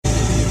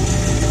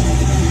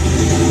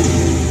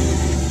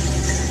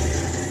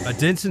Are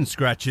dents and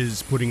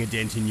scratches putting a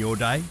dent in your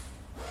day?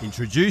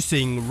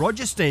 Introducing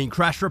Roger Steen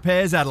Crash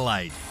Repairs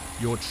Adelaide,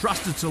 your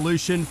trusted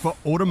solution for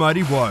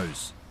automotive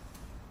woes.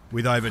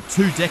 With over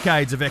 2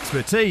 decades of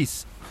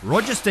expertise,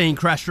 Roger Steen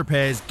Crash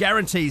Repairs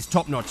guarantees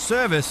top-notch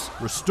service,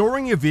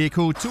 restoring your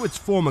vehicle to its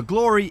former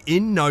glory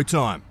in no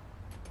time.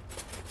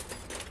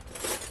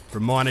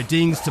 From minor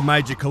dings to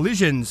major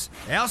collisions,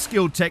 our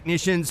skilled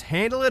technicians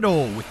handle it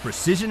all with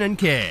precision and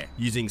care,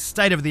 using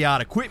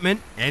state-of-the-art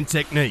equipment and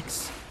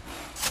techniques.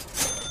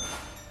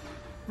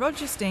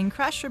 Roger Steen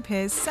Crash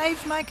Repairs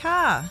saved my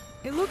car.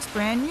 It looks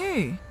brand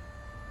new.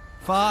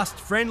 Fast,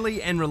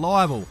 friendly and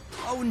reliable.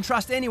 I wouldn't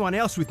trust anyone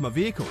else with my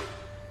vehicle.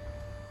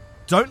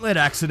 Don't let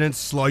accidents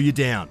slow you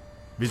down.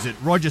 Visit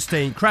Roger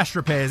Steen Crash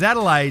Repairs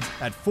Adelaide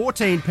at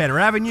 14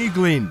 Penner Avenue,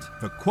 Glynde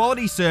for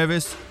quality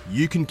service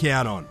you can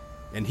count on.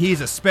 And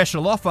here's a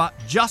special offer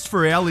just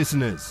for our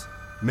listeners.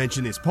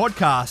 Mention this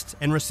podcast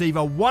and receive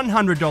a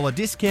 $100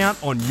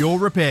 discount on your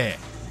repair.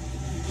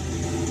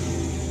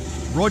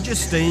 Roger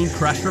Steen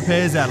Crash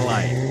Repairs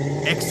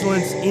Adelaide.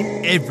 Excellence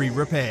in every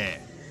repair.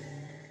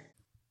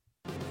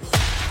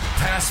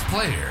 Past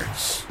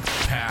players,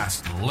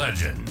 past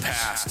legends,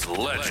 past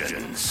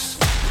legends.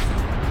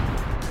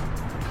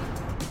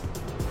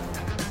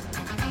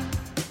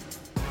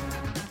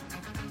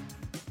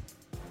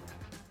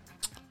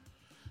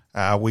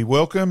 We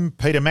welcome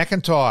Peter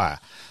McIntyre.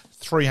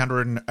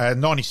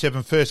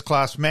 397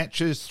 first-class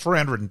matches,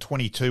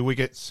 322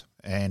 wickets,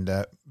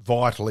 and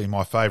vitally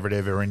my favourite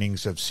ever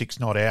innings of 6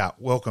 not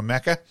out. Welcome,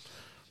 Macca.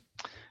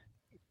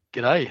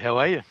 G'day, how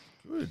are you?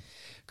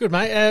 Good,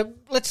 mate.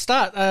 Let's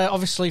start,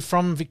 obviously,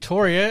 from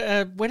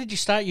Victoria. Where did you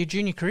start your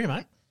junior career,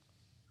 mate?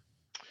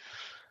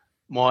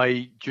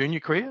 My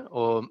junior career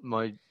or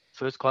my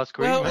first-class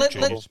career? Well,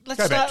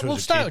 let's start. We'll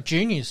start with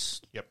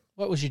juniors. Yep.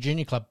 What was your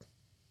junior club?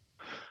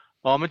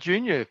 My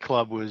junior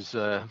club was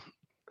a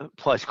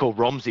place called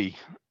Romsey,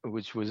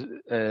 which was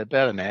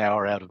about an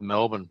hour out of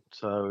Melbourne,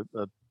 so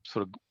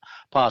sort of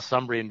past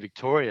Sunbury in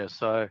Victoria.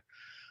 So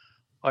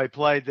I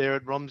played there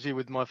at Romsey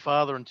with my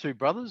father and 2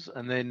 brothers,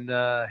 and then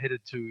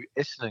headed to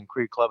Essendon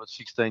Cricket Club at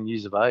 16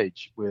 years of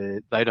age,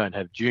 where they don't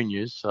have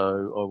juniors.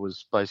 So I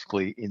was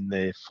basically in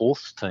their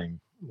 4th team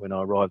when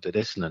I arrived at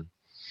Essendon.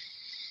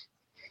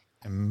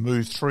 And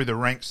moved through the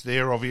ranks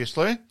there,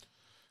 obviously.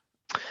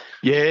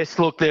 Yes,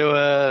 look,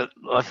 I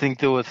think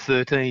there were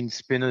 13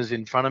 spinners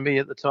in front of me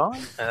at the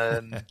time.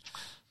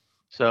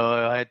 So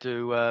I had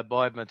to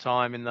bide my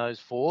time in those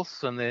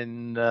 4ths, and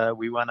then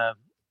we won a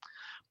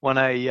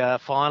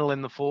final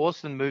in the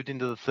 4ths and moved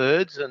into the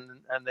 3rds,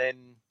 and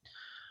then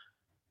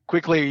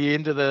quickly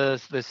into the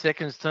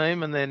 2nds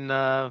team, and then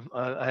I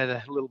had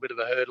a little bit of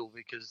a hurdle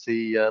because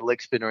the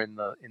leg spinner in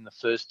the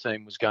 1st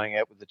team was going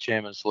out with the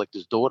chairman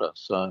selector's daughter.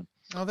 So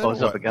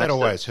that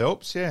always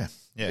helps, yeah.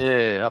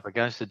 Yeah, up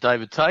against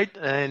David Tate,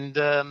 and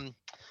then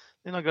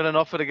I got an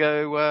offer to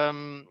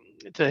go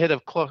to head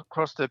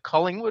across to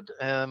Collingwood,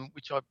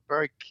 which I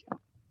very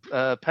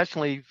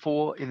passionately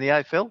for in the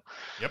AFL.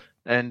 Yep.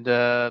 And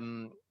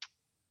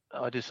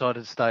I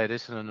decided to stay at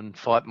Essendon and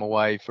fight my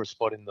way for a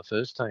spot in the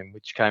 1st team,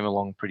 which came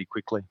along pretty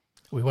quickly.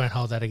 We won't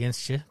hold that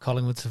against you,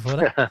 Collingwood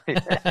supporter.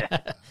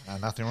 No,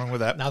 nothing wrong with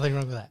that. Nothing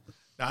wrong with that.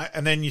 No,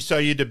 and then you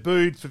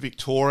debuted for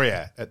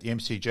Victoria at the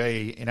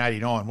MCG in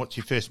 '89. What's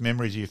your first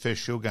memories of your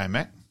first Shield game,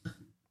 Matt?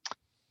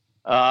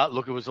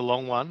 Look, it was a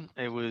long one.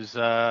 It was,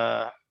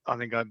 I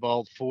think I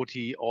bowled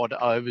 40 odd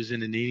overs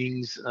in an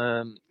innings.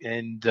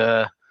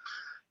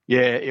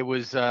 It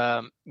was,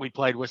 we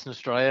played Western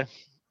Australia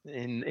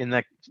in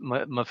that,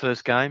 my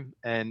first game.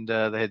 And,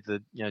 they had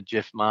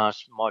Jeff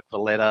Marsh, Mike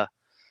Valletta,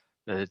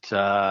 but,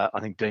 I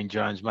think Dean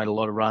Jones made a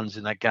lot of runs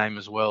in that game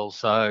as well.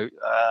 So,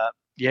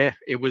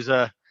 it was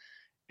a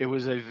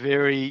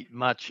very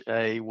much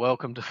a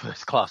welcome to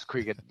first-class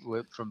cricket,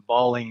 from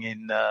bowling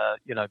in,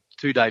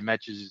 2-day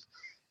matches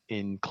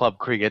in club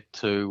cricket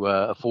to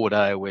a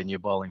 4-day when you're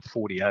bowling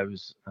 40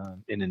 overs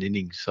in an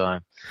innings. So,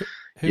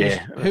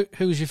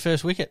 Who was your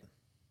first wicket?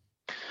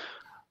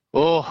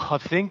 Oh, I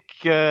think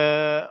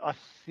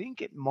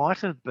it might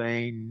have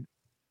been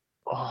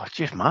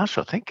Jeff Marsh,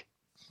 I think.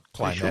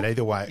 Claim that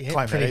either way. Yeah,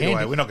 Claim that either handy.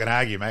 way. We're not going to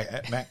argue, mate.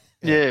 Matt.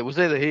 Yeah, it was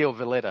either he or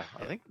Valletta.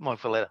 I think Mike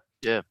Valletta.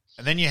 Yeah.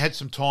 And then you had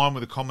some time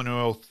with the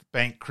Commonwealth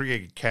Bank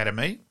Cricket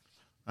Academy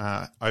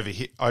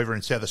over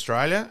in South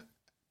Australia.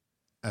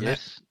 And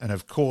yes. And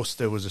of course,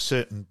 there was a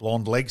certain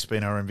blonde leg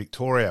spinner in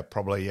Victoria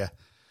probably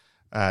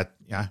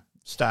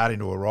starting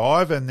to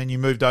arrive. And then you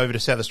moved over to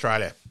South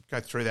Australia. Go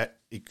through that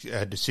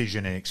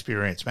decision and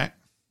experience, Matt.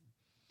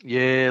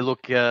 Yeah,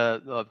 look,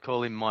 I'd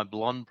call him my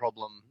blonde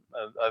problem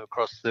over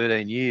across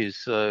 13 years.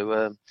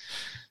 So,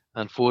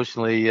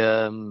 unfortunately,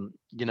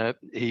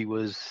 he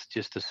was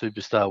just a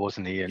superstar,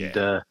 wasn't he?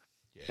 And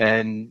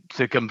and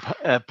to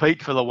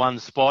compete for the one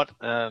spot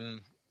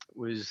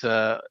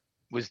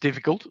was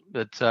difficult.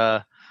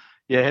 But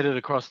headed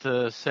across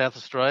to South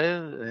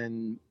Australia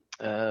and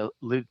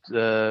lived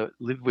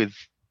with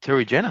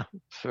Terry Jenner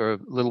for a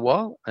little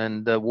while.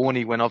 And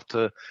Warney went off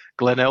to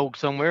Glenelg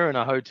somewhere in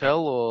a hotel,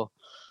 or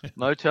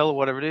motel or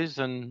whatever it is,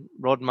 and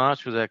Rod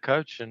Marsh was our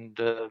coach, and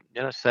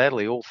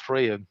sadly, all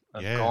three have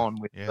gone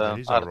with that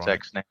is heart ironic.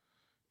 attacks now.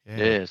 Yeah.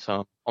 Yeah,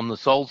 so I'm the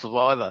sole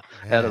survivor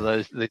out of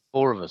the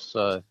four of us.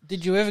 So,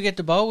 Did you ever get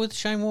to bowl with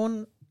Shane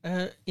Warne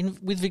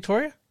with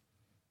Victoria?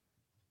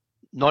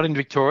 not in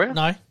Victoria.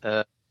 No.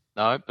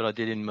 No, but I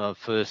did in my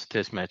first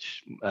Test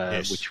match,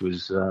 which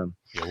was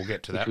we'll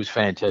get to that. which was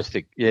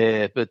fantastic.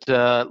 Yeah, but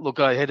look,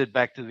 I headed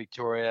back to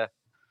Victoria.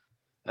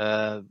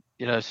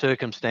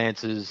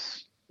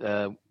 Circumstances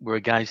were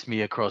against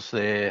me across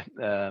there.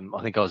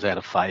 I think I was out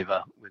of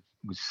favour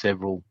with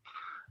several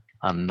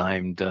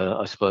unnamed,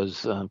 I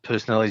suppose,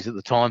 personalities at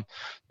the time.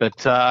 But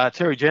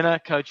Terry Jenner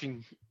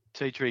coaching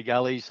Tea Tree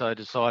Gully, so I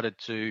decided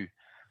to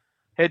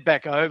head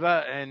back over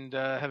and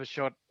have a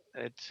shot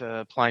at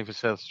playing for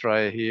South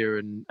Australia here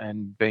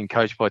and being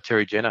coached by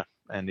Terry Jenner.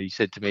 And he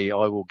said to me,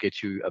 I will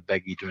get you a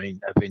baggy dream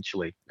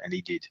eventually. And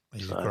he did.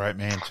 He's a great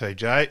man,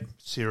 TJ.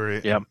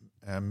 Sarah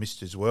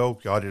missed as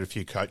well. I did a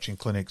few coaching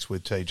clinics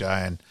with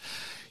TJ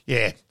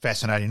and,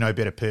 fascinating. No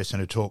better person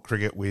to talk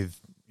cricket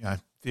with,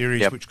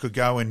 theories which could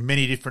go in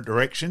many different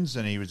directions.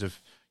 And he was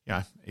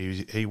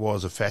he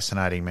was a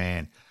fascinating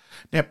man.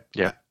 Now,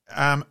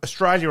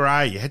 Australia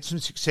A, you had some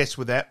success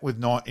with that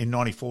in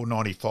 94,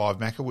 95,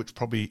 Macca, which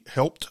probably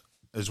helped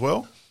as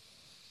well.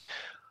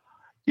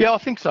 Yeah, I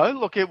think so.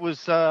 Look, it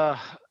was I'd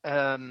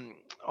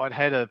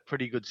had a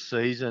pretty good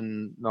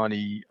season,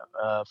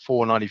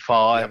 94,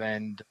 95,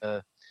 and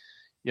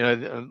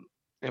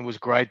it was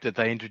great that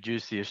they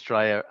introduced the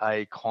Australia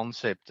A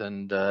concept,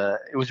 and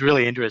it was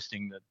really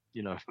interesting that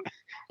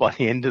by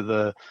the end of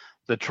the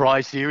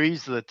try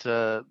series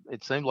that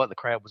it seemed like the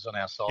crowd was on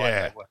our side.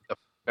 Yeah. They were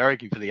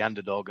barracking for the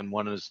underdog and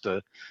wanted us to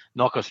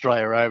knock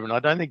Australia over, and I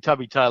don't think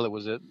Tubby Taylor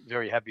was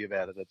very happy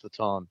about it at the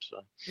time.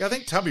 So I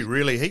think Tubby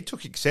he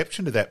took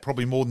exception to that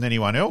probably more than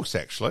anyone else.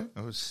 Actually,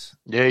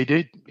 he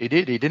did. He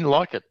didn't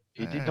like it.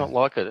 He did not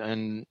like it,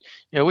 and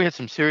we had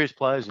some serious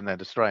players in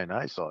that Australian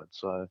A side,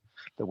 so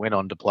that went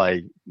on to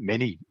play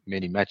many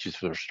matches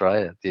for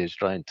Australia, the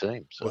Australian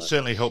team. So it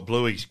certainly helped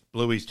Bluey's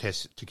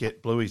test to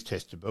get Bluey's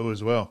test debut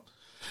as well.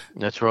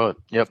 That's right.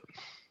 Yep.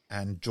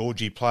 And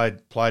Georgie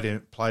played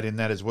in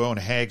that as well, and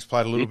Hags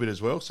played a little bit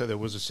as well. So there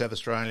was a South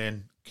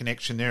Australian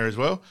connection there as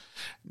well.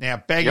 Now,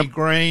 Baggy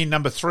Green,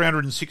 number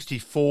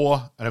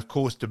 364, and of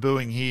course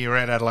debuting here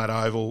at Adelaide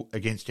Oval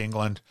against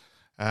England.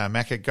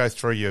 Macca, go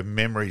through your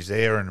memories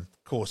there, and of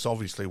course,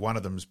 obviously, one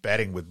of them's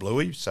batting with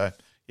Bluey. So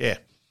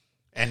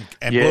and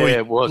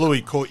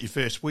Bluey caught your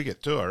first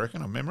wicket too, I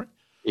reckon, on memory.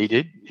 He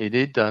did.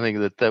 I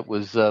think that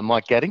was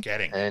Mike Gadding.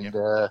 And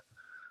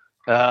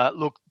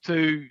look,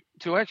 to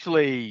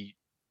actually,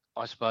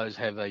 I suppose,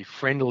 have a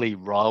friendly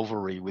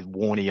rivalry with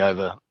Warnie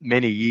over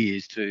many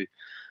years, to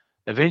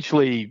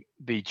eventually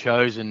be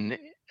chosen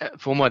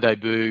for my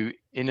debut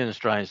in an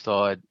Australian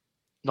side,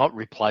 not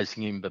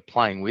replacing him but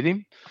playing with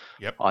him.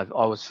 Yep. I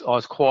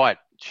was quite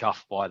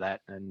chuffed by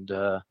that, and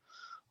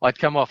I'd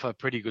come off a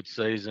pretty good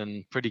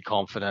season, pretty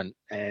confident,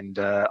 and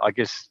I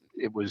guess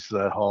it was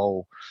the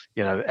whole,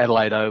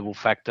 Adelaide Oval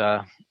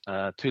factor,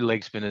 two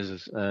leg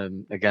spinners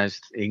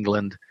against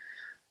England.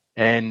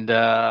 And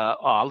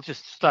I'll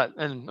just start,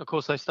 and of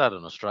course they started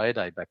on Australia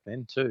Day back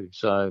then too.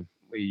 So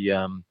we,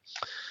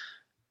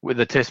 with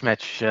the Test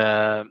match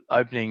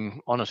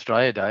opening on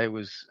Australia Day,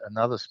 was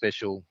another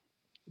special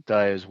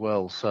day as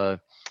well. So,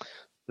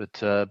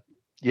 but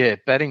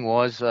batting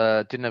wise,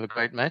 didn't have a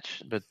great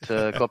match, but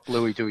got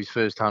Bluey to his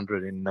first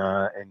 100 in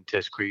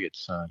Test cricket.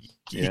 So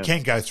you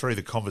can go through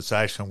the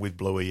conversation with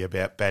Bluey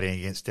about batting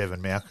against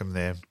Devon Malcolm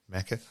there,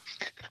 Macca.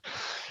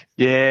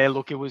 Yeah,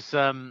 look, it was.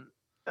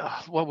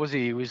 What was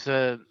he? He was,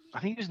 I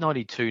think he was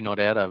 92 not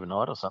out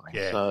overnight or something.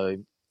 Yeah.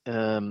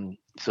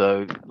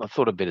 So I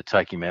thought I'd better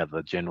take him out of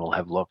the general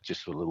Havelock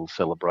just for a little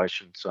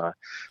celebration. So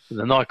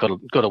the night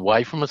got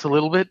away from us a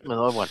little bit. I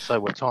won't say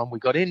what time we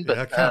got in, but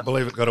I can't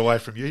believe it got away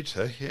from you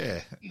two.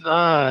 Yeah.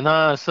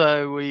 No.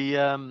 So we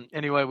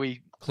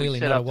we clearly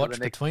set not a up watch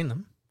between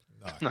them.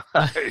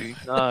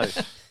 No.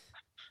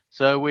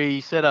 So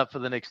we set up for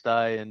the next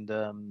day, and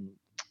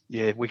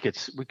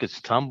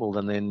wickets tumbled,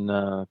 and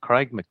then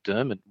Craig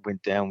McDermott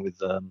went down with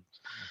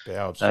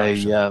bowel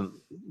obstruction.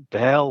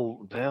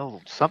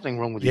 Bowel, something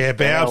wrong with his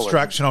bowel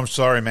obstruction. I'm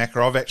sorry,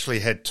 Macca. I've actually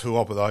had two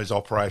of those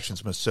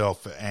operations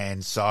myself,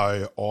 and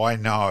so I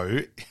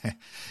know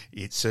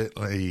it's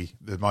certainly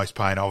the most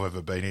pain I've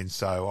ever been in.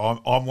 So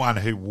I'm one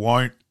who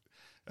won't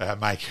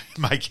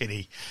make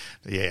any.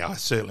 Yeah,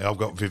 I've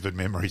got vivid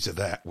memories of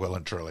that, well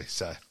and truly.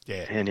 So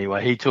yeah.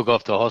 Anyway, he took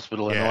off to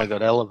hospital, and I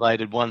got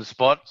elevated one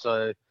spot.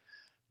 So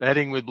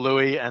batting with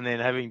Bluey, and then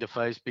having to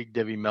face Big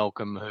Debbie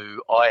Malcolm,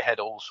 who I had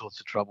all sorts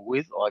of trouble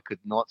with. I could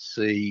not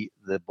see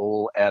the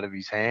ball out of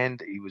his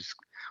hand. He was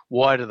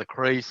wide of the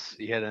crease.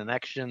 He had an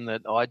action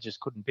that I just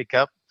couldn't pick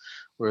up.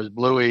 Whereas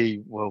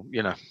Bluey,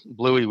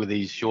 Bluey with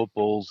these short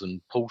balls and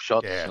pull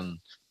shots and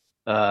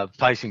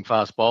facing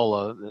fast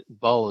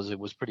bowlers, it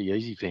was pretty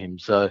easy for him.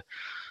 So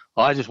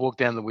I just walked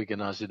down the wicket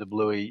and I said to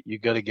Bluey, "You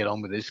got to get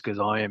on with this because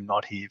I am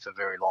not here for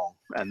very long."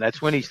 And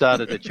that's when he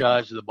started to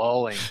charge the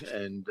bowling,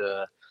 and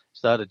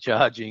started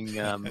charging.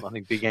 I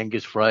think Big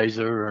Angus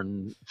Fraser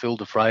and Phil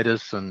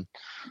DeFreitas, and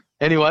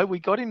anyway, we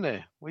got him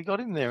there.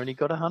 And he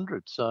got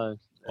 100. So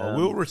I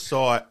will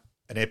recite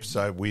an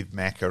episode with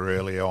Macca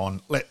early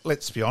on.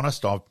 Let's be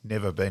honest, I've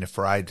never been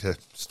afraid to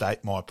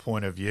state my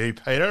point of view,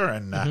 Peter,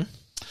 and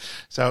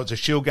so it's a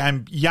Shield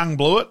game. Young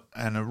blew it,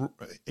 and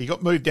he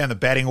got moved down the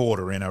batting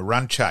order in a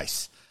run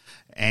chase,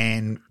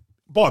 and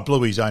by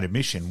Bluey's own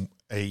admission,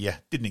 he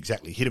didn't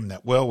exactly hit him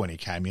that well when he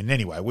came in.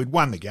 Anyway, we'd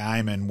won the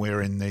game, and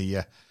we're in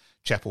the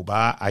Chapel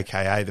Bar,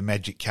 a.k.a. the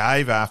Magic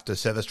Cave, after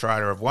South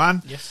Australia have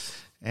won. Yes.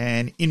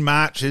 And in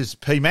marches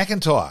P.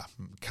 McIntyre,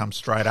 comes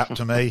straight up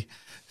to me,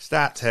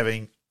 starts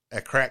having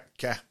a crack.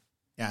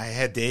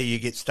 How dare you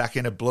get stuck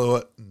in a blew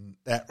it, and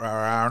that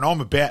rah-rah. And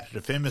I'm about to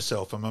defend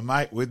myself, and my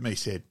mate with me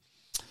said,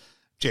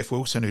 Jeff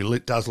Wilson, who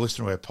does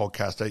listen to our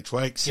podcast each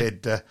week,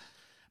 said,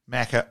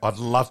 Macca, I'd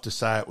love to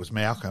say it was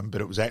Malcolm,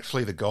 but it was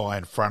actually the guy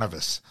in front of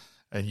us.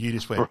 And you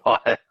just went,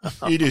 right.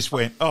 You just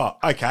went, oh,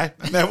 okay.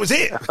 And that was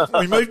it.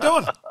 We moved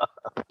on.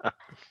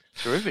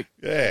 Terrific.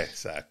 Yeah,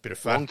 so a bit of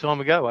fun. Long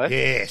time ago, eh?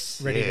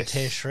 Yes. Ready to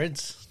tear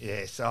shreds.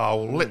 Yes.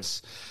 Oh, well,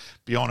 let's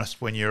be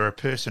honest. When you're a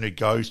person who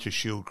goes to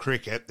Shield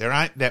cricket, there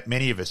ain't that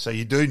many of us. So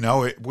you do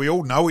know it. We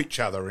all know each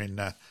other in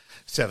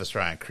South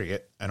Australian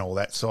cricket and all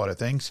that side of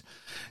things.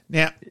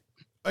 Now,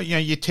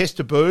 you test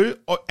a boo,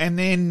 and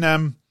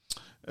then,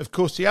 of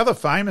course, the other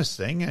famous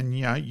thing, and,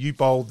 you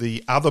bowled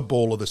the other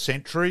ball of the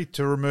century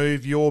to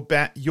remove your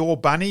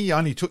bunny. You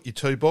only took your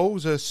 2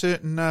 balls, a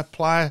certain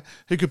player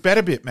who could bat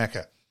a bit,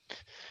 Macca.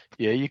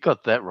 Yeah, you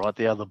got that right.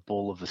 The other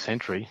ball of the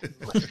century.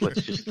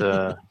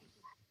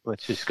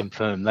 Let's just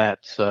confirm that.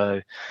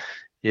 So,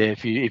 yeah,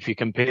 if you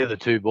compare the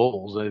 2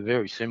 balls, they're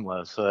very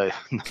similar. So,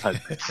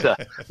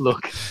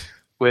 look,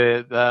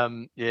 we're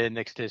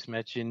next Test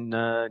match in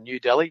New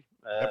Delhi,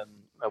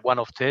 a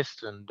one-off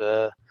test, and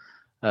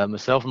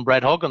myself and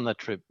Brad Hogg on that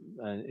trip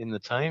in the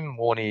team.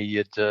 Warney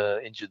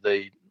had injured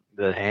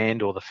the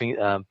hand or the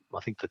finger, I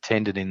think the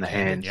tendon in the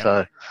hand.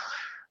 Yeah.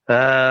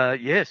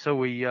 So, so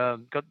we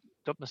got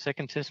in the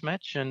second Test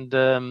match and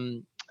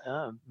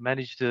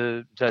managed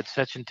to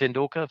Sachin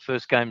Tendulkar,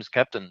 first game as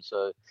captain,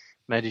 so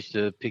managed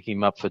to pick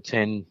him up for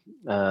 10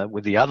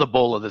 with the other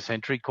ball of the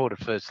century, caught it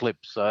first slip.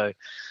 So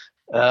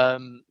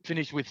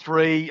finished with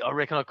 3. I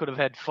reckon I could have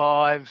had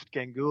 5.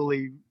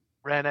 Ganguly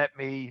ran at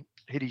me,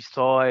 hit his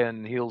thigh,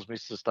 and Hills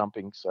missed the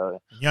stumping.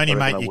 So you only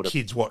make your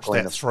kids watch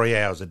that 3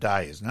 hours a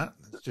day, isn't it?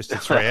 It's just the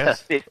 3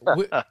 hours.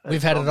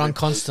 We've had it on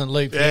constant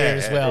loop here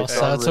as well,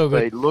 so it's all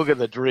good. Look at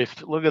the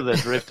drift. Look at the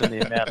drift and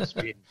the amount of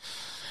spin.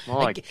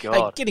 My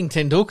God. Getting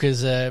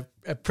Tendulkar's a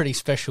pretty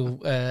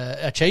special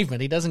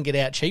achievement. He doesn't get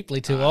out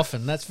cheaply too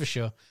often, that's for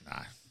sure.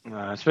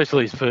 No,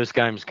 especially his first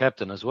game as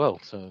captain as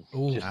well. So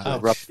just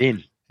rubbed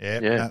in.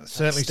 Yeah,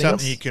 certainly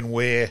something you can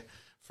wear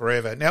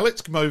forever. Now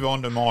let's move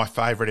on to my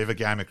favourite ever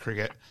game of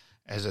cricket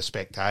as a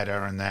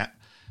spectator, and that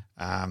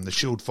the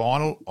Shield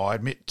final. I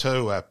admit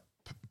to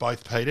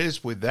both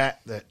Peters with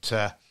that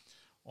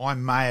I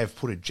may have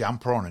put a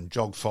jumper on and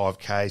jogged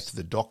 5Ks to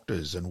the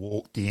doctor's and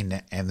walked in,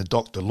 and the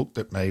doctor looked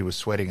at me, was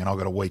sweating, and I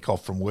got a week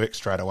off from work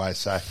straight away.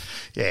 So,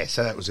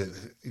 so that was it.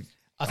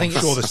 I think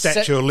I'm sure the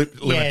statute of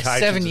limitations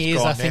 7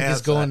 years, I think,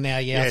 is gone now.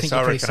 Yeah, I think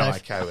you're pretty safe. I'm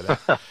okay with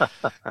that.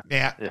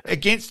 Now,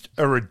 against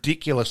a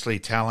ridiculously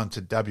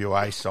talented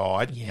WA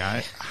side,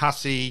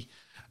 Hussey,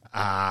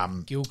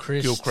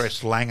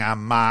 Gilchrist, Langer,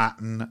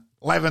 Martin,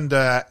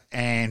 Lavender,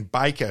 and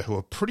Baker, who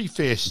are pretty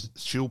fair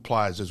Shield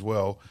players as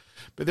well.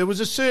 But there was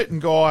a certain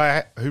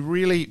guy who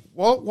really,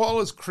 while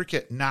as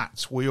cricket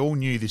nuts, we all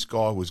knew this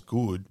guy was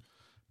good,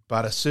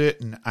 but a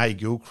certain A.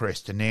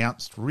 Gilchrist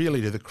announced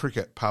really to the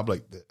cricket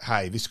public that,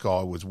 hey, this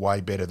guy was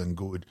way better than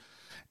good.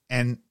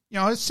 And,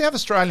 South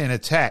Australian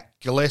attack,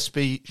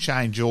 Gillespie,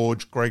 Shane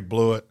George, Greg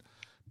Blewett,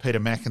 Peter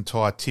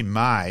McIntyre, Tim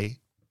May,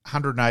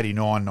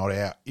 189 not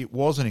out. It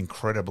was an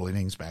incredible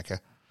innings, Macca.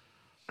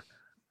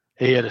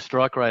 He had a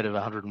strike rate of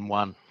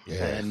 101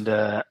 and,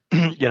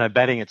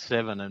 batting at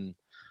 7, and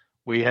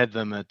we had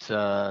them at 6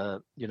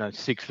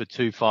 for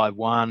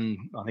 251,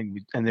 I think,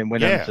 and then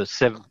went up to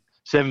 7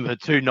 for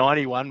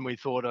 291. We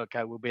thought,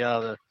 okay, we'll be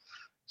able to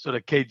sort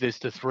of keep this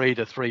to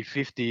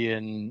 350,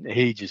 and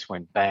he just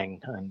went bang.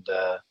 And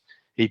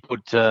he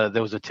put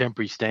there was a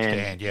temporary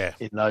stand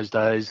in those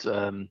days,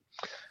 and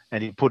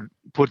he put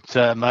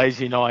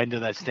Maisie and I into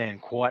that stand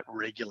quite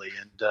regularly.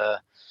 And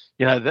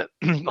that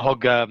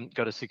Hogg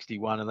got a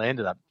 61, and they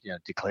ended up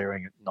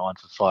declaring it 9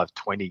 for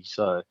 520.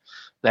 So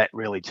that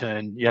really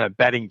turned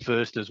batting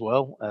first as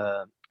well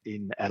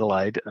in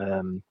Adelaide.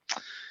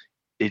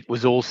 It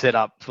was all set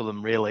up for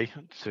them really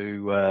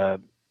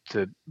to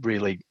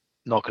really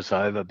knock us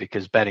over,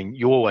 because batting,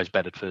 you always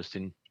batted first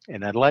in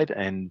Adelaide,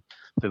 and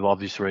for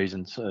obvious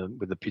reasons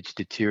with the pitch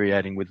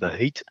deteriorating with the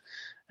heat,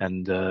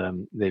 and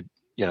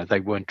they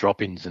weren't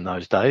drop-ins in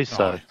those days.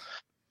 So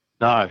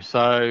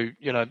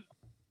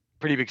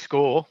pretty big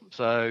score.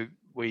 So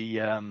we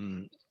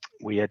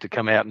had to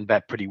come out and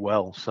bat pretty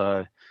well.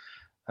 So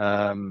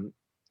and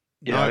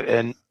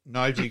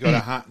Nobesy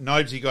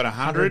got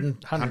 100,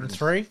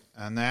 103,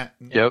 and that.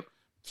 Yep.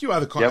 few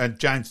other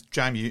James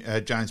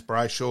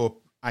Brayshaw,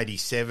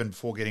 87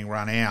 before getting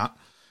run out.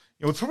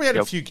 We've probably had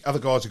a few other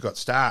guys who got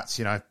starts.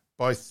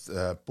 Both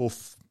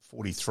Buff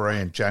 43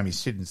 and Jamie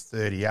Siddons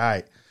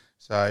 38.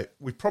 So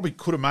we probably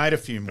could have made a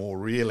few more.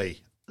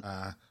 Really,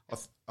 I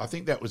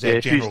think that was our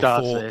general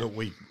thought that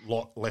we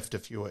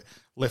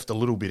left a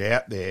little bit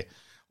out there.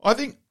 I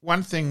think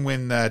one thing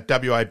when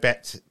WA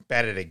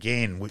batted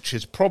again, which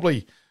is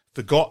probably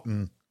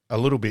forgotten a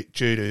little bit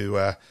due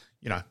to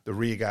the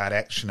rearguard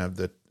action of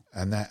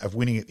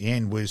winning at the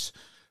end, was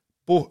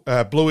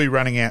Bluey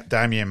running out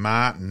Damien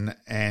Martin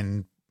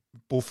and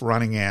Buff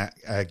running out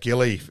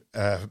Gilly,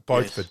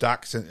 both for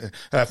Ducks and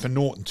for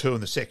Norton too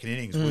in the second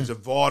innings, was a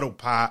vital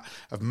part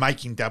of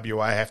making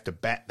WA have to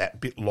bat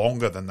that bit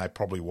longer than they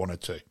probably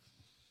wanted to.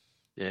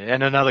 Yeah,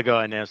 and another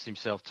guy announced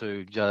himself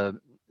too,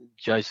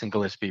 Jason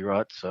Gillespie,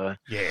 right? So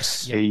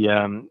yes,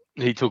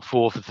 he took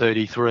 4 for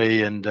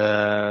 33, and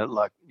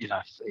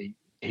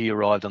he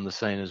arrived on the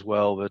scene as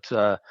well. But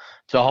to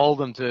hold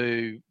them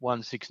to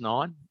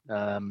 169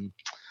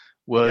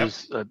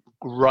 was a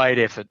great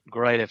effort.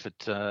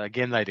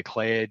 Again, they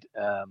declared.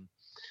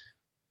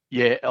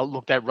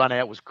 Look, that run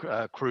out was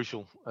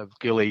crucial of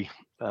Gilly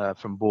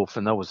from Buff,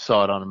 and that was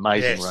side on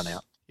amazing run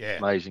out. Yeah,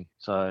 amazing.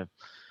 So,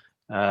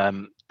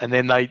 and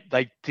then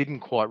they didn't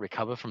quite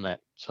recover from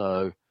that.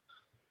 So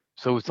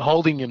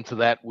holding him to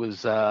that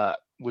was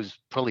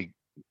probably,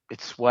 it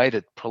swayed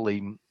it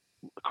probably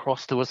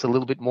across to us a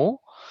little bit more.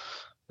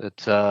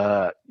 But,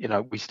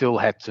 we still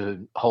had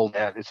to hold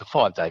out. It's a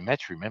 5-day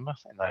match, remember,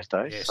 in those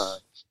days. Yes. So,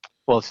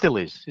 well, it still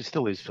is. It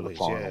still is for the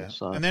final. Yeah.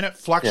 So. And then it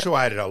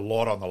fluctuated a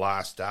lot on the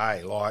last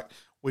day. Like,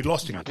 we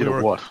lost it.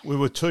 We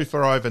were 2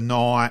 for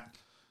overnight.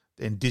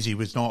 Then Dizzy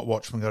was night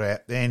watchman got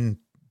out. Then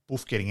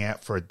Buff getting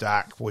out for a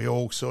duck. We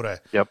all sort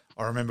of,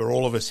 I remember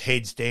all of us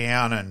heads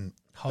down and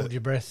hold your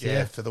breath,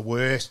 for the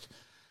worst.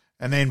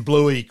 And then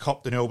Bluey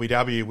copped an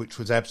LBW, which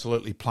was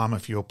absolutely plumb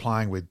if you were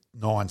playing with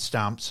 9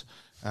 stumps.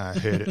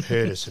 Hurt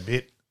us a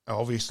bit,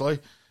 obviously.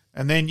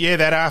 And then,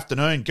 that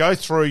afternoon, go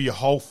through your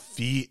whole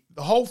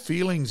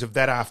feelings of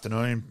that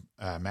afternoon,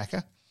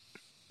 Macca.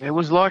 It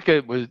was like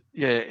I'd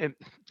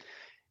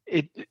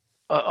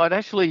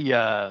actually,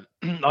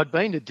 I'd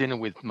been to dinner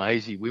with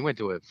Maisie. We went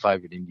to a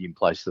favourite Indian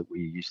place that we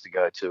used to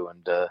go to,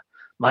 and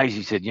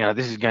Maisie said,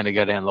 this is going to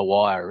go down the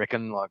wire, I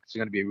reckon. Like, it's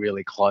going to be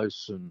really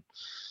close, and,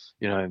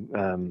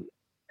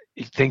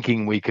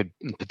 thinking we could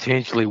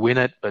potentially win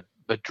it, but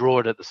draw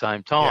it at the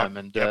same time.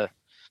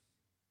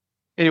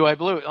 Anyway,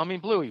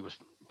 Bluey was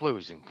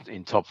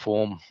in top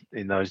form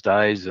in those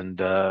days, and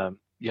then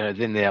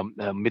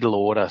our middle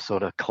order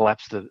sort of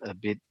collapsed a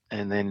bit,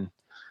 and then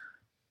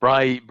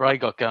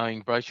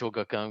Brayshaw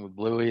got going with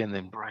Bluey, and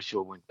then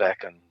Brayshaw went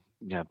back and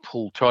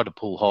tried to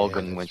pull hog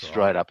and went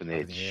straight up in the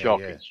head.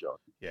 Shocking shot.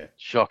 Yeah,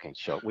 shocking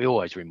shot. We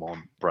always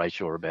remind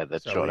Brayshaw about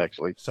that shot,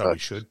 actually. So we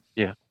should.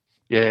 Yeah.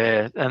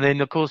 Yeah, and then,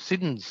 of course,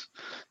 Siddons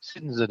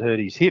had hurt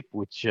his hip,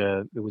 which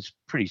it was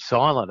pretty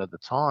silent at the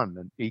time,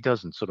 and he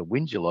doesn't sort of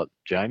whinge a lot,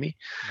 Jamie.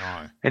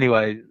 No.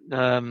 Anyway,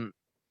 then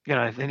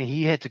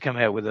he had to come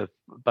out with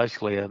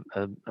basically a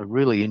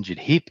really injured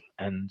hip,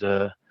 and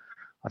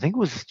I think it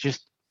was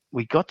just,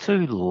 we got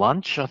to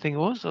lunch, I think it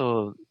was,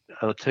 or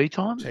tea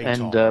time.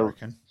 I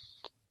reckon.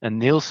 And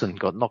Nielsen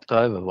got knocked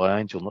over by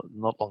Angel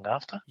not long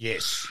after.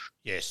 Yes.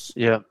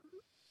 Yeah.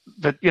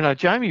 But,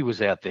 Jamie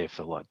was out there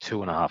for like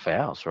 2.5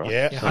 hours, right?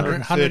 Yeah,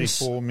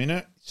 134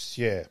 minutes,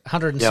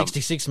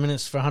 166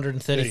 minutes for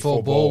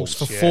 134 balls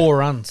for 4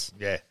 runs.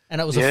 Yeah. And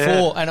it was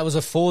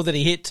a 4 that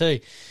he hit too.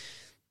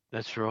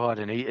 That's right,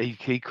 and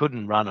he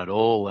couldn't run at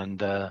all,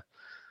 and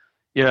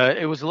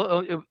it was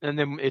and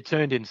then it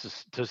turned into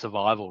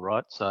survival,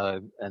 right?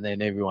 So, and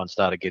then everyone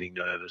started getting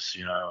nervous,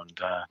 and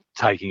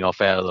taking off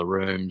out of the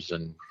rooms,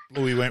 and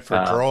Louis went for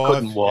a drive.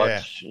 Couldn't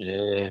watch.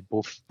 Yeah,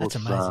 Buff That's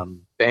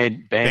amazing.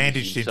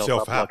 Bandaged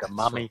himself up like a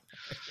mummy.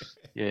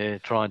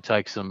 Try and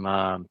take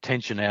some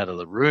tension out of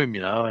the room,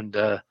 and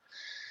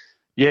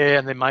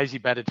and then Maisie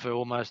batted for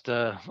almost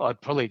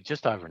probably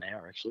just over an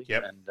hour actually.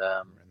 Yep.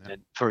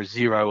 And for a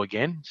 0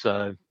 again.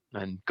 So,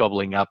 and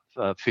gobbling up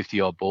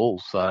 50 odd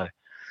balls. So.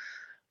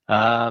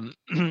 So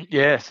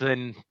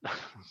then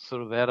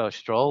sort of out I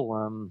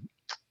stroll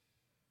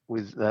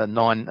with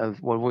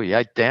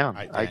 8 down.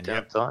 8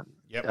 down time.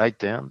 Yep. 8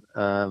 down.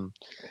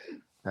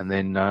 And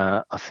then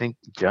I think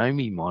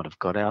Jamie might have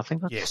got out. I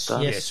think that's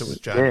Yes, it was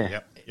Jamie.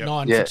 Yeah. Yep.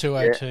 9 for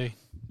 202.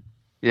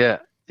 Yeah.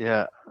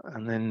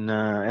 And then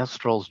our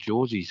strolls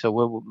Georgie.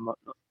 So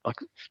I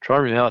try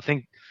to remember. I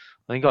think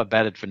I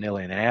batted for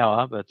nearly an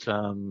hour, but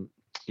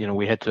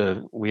we had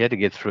to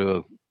get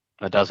through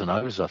a dozen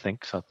overs, I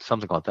think, so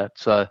something like that.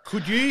 So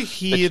could you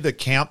hear the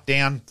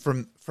countdown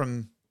from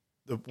when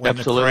the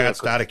crowd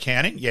started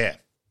counting? Yeah.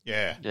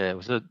 It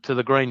was to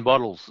the Green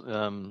Bottles.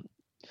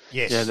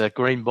 Yes. Yeah, the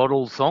Green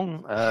Bottles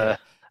song.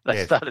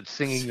 They started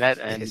singing that,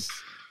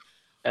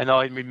 and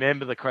I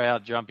remember the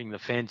crowd jumping the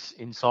fence,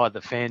 inside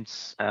the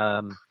fence.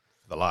 The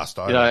last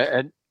over.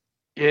 And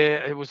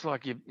it was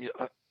like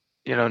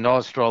And I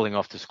was strolling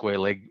off the square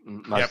leg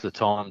most of the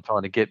time,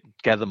 trying to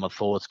gather my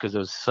thoughts because there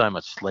was so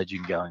much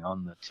sledging going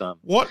on that.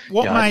 What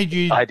made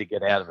you? I had to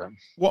get out of it.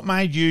 What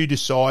made you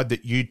decide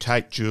that you'd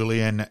take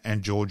Julian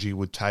and Georgie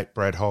would take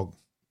Brad Hogg?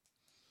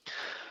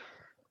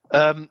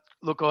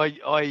 Look,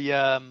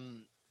 I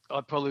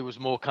probably was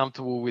more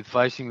comfortable with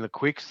facing the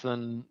quicks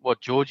than what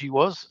Georgie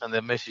was, and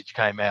the message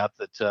came out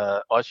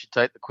that I should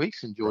take the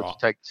quicks and Georgie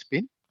take the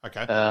spin.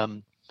 Okay.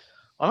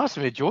 I must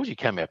admit, Georgie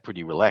came out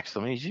pretty relaxed.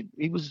 I mean,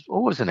 he was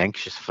always an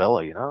anxious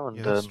fella, And,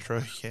 yeah, that's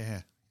true. Yeah.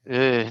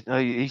 Yeah, no,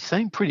 he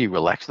seemed pretty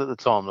relaxed at the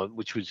time,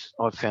 which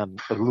I found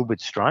a little bit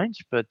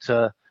strange. But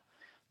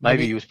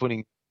maybe he was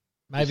putting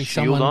his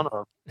shield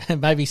on.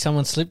 Maybe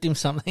someone slipped him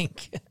something.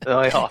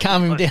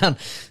 Calm him down.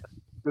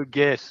 Good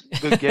guess,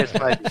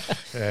 maybe.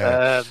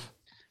 Yeah.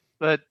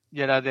 But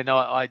then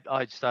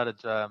I started.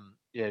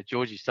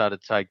 Georgie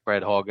started to take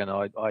Brad Hogg, and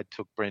I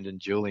took Brendan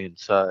Julian.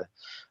 So.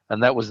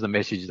 And that was the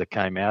message that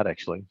came out,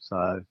 actually.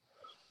 So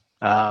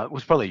it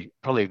was probably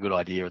a good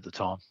idea at the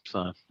time.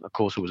 So, of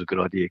course, it was a good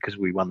idea because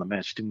we won the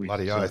match, didn't we?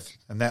 Bloody oath.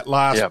 And that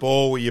last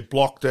ball where you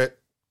blocked it,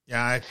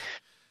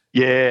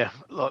 Yeah,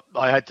 look,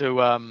 I had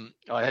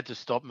to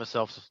stop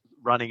myself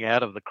running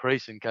out of the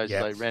crease in case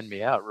they ran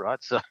me out,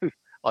 right? So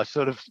I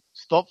sort of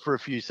stopped for a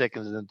few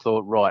seconds and then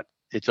thought, right,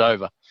 it's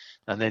over.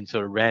 And then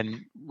sort of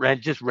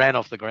ran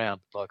off the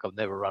ground like I've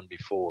never run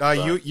before. No,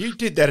 so. you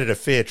did that at a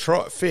fair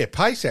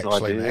pace,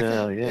 actually.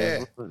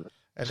 Yeah.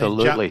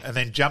 Absolutely. And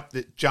then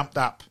jumped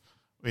up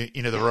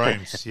into the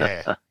rooms.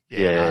 Yeah.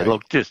 Yeah.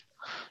 Look,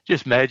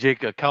 just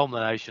magic, a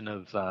culmination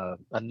of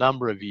a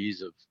number of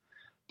years of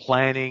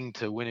planning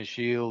to win a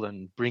shield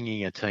and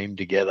bringing a team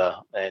together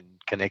and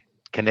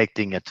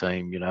connecting a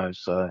team,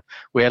 So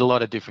we had a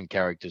lot of different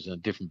characters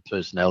and different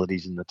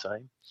personalities in the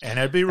team. And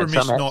it'd be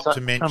remiss not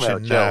to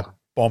mention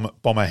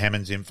Bomber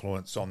Hammond's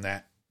influence on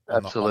that,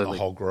 on the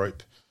whole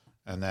group,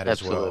 and that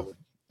as well.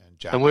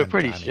 And we're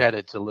pretty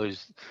shattered to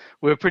lose.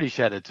 We're pretty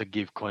shattered to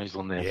give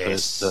Queensland their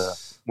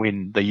first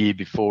win the year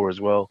before as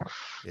well.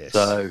 Yes.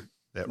 So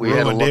that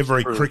ruined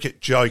every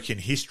cricket joke in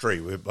history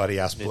with bloody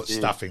us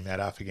stuffing that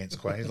up against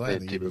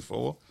Queensland the year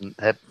before.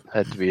 Had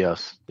to be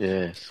us,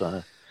 yeah.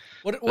 So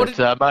it's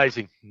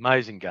amazing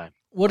game.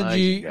 What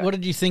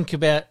did you think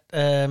about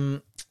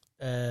Brendan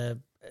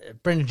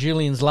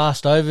Julian's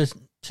last over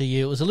to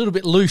you? It was a little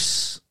bit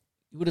loose.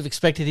 You would have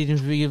expected him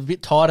to be a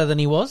bit tighter than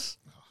he was.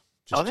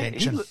 I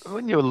think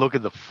when you look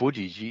at the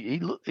footage, he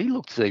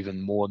looks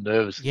even more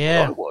nervous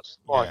than I was.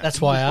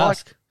 That's why I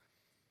ask.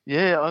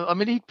 I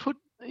mean,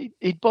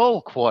 he'd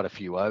bowled quite a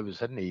few overs,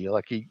 hadn't he?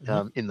 Like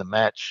in the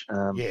match.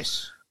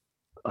 Yes.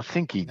 I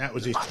think that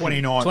was his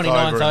 29th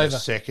over in the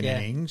second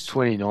innings.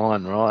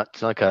 29, right.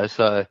 Okay,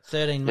 so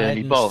 13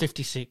 maidens,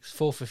 56,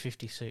 4 for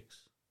 56.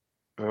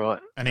 Right.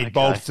 And he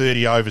bowled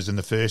 30 overs in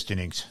the first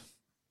innings.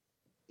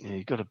 Yeah,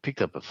 he got a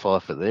picked up a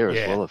fifer there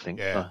as well, I think.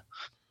 Yeah.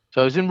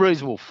 So he was in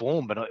reasonable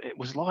form, but it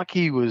was like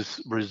he was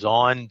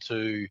resigned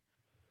to,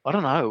 I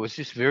don't know, it was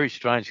just very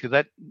strange because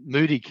that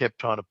Moody kept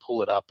trying to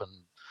pull it up and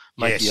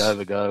make the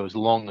over go as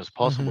long as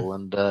possible.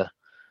 And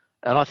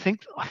I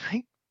think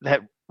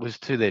that was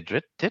to their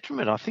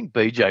detriment. I think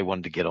BJ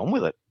wanted to get on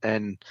with it,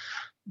 and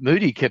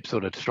Moody kept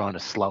sort of trying to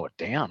slow it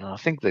down. And I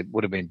think that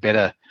would have been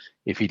better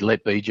if he'd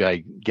let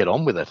BJ get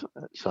on with it.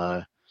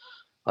 So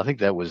I think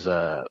that was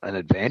an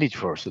advantage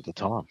for us at the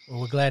time.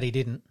 Well, we're glad he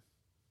didn't.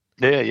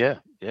 Yeah.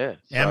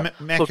 So,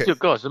 look,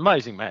 guys,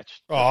 amazing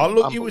match. Oh,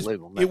 look, it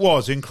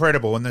was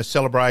incredible. And the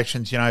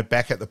celebrations,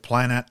 back at the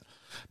Planet,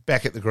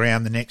 back at the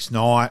ground the next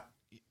night.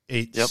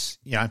 It's,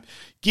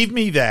 give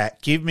me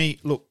that.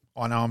 Look,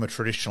 I know I'm a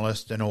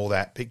traditionalist and all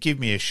that, but give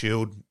me a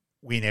shield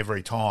win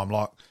every time.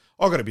 Like,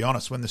 I've got to be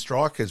honest, when the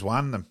Strikers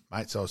won, the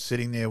mates I was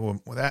sitting there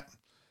with that,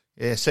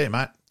 see you,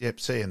 mate. Yep,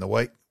 see you in the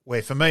week.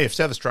 Where for me, if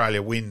South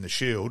Australia win the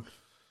shield,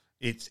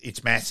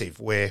 it's massive.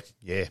 Where,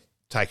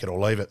 take it or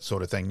leave it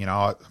sort of thing.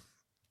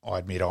 I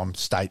admit I'm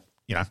state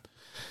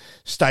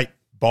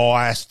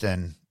biased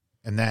and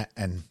that,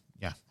 and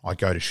I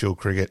go to shield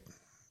cricket.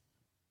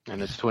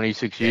 And it's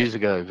 26 years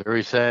ago.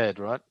 Very sad,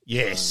 right?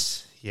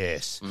 Yes.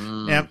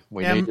 Now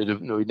we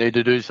need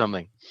to do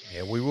something.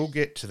 Yeah, we will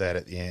get to that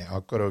at the end.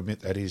 I've got to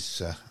admit that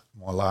is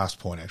my last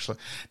point, actually.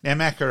 Now,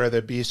 Macca,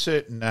 there'd be a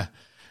certain.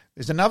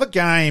 There's another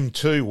game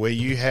too where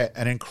you had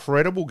an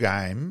incredible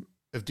game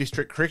of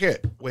district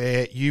cricket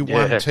where you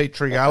won Tea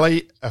Tree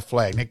Gully a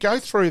flag. Now, go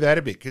through that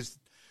a bit because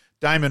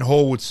Damon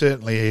Hall would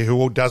certainly,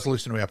 who does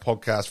listen to our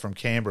podcast from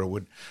Canberra,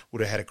 would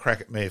have had a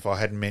crack at me if I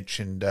hadn't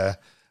mentioned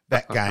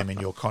that game in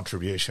your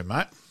contribution,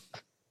 mate.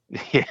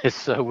 Yeah,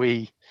 so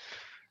a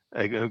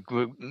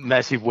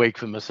massive week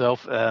for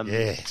myself.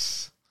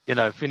 Yes.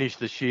 Finished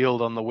the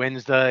Shield on the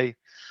Wednesday,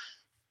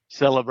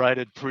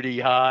 celebrated pretty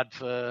hard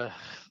for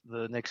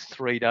the next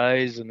 3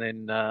 days, and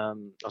then I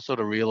sort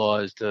of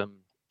realised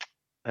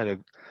had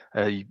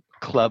a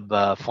club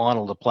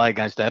final to play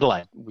against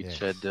Adelaide, which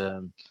had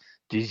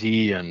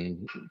Dizzy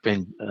and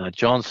Ben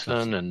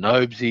Johnson and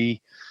Nobesy,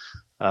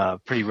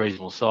 pretty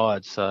reasonable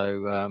side.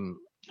 So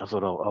I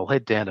thought I'll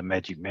head down to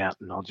Magic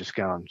Mountain. I'll just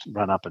go and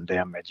run up and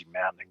down Magic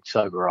Mountain and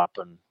sober up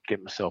and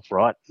get myself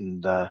right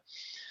and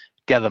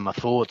gather my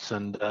thoughts.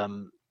 And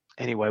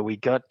anyway, we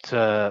got.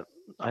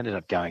 I ended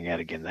up going out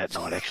again that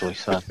night, actually.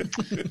 So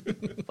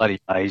bloody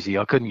Maisie,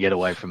 I couldn't get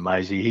away from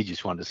Maisie. He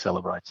just wanted to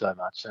celebrate so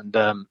much, and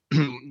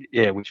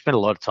yeah, we spent a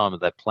lot of time at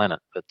that planet.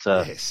 But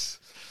Yes.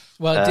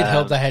 Well, it did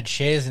help they had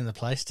shares in the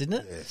place,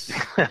 didn't it?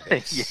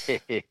 Yes.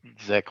 yeah,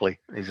 exactly.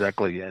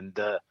 And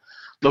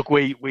look,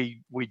 we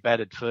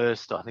batted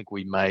first. I think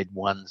we made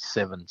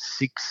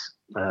 176.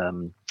 I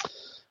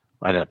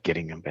ended up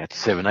getting about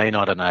 17.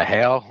 I don't know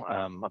how.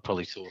 I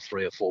probably saw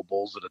 3 or 4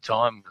 balls at a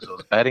time because I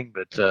was batting.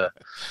 But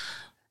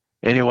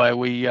anyway,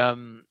 we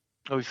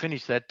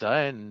finished that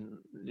day, and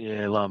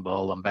yeah, lo and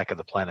behold, I'm back at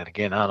the planet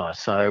again, aren't I?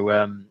 So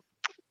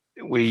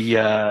we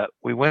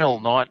went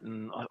all night,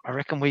 and I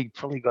reckon we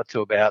probably got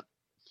to about.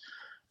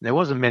 There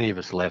wasn't many of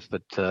us left,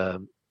 but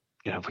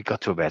we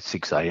got to about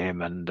 6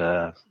 a.m.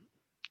 and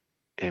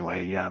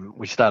anyway,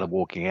 we started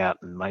walking out,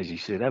 and Maisie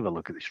said, "Have a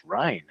look at this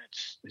rain.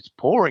 It's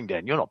pouring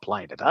down. You're not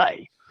playing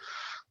today.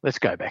 Let's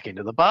go back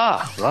into the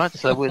bar, right?"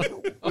 So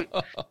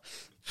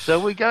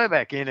we go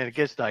back in, and it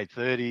gets to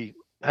 8:30.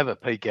 Have a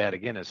peek out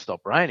again. It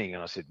stopped raining,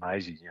 and I said,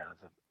 "Maisie,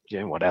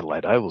 what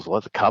Adelaide Oval's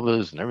like, the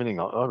covers and everything.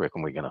 I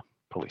reckon we're going to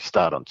probably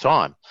start on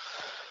time."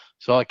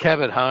 So I cab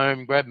it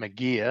home, grab my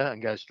gear,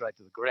 and go straight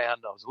to the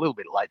ground. I was a little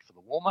bit late for the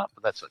warm up,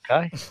 but that's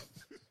okay.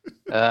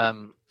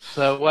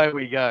 So away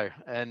we go,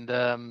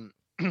 and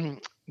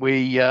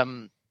we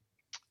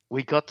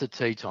got to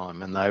tea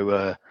time, and they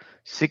were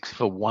 6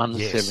 for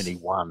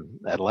 171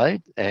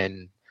 Adelaide,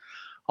 and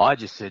I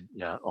just said,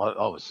 I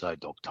was so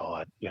dog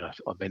tired.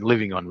 I've been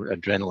living on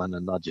adrenaline,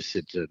 and I just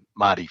said to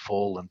Marty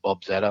Fall and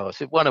Bob Zatto, I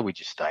said, "Why don't we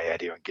just stay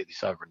out here and get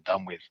this over and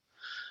done with?"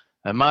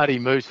 And Marty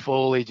Moose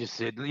Fall, he just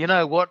said, "You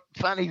know what?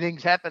 Funny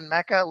things happen,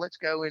 Macca. Let's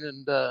go in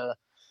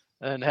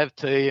and have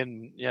tea."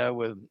 And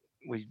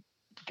we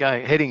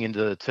go heading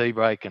into the tea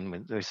break,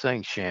 and we're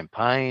seeing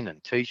champagne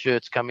and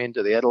T-shirts come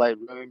into the Adelaide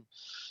room.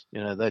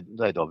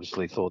 They'd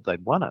obviously thought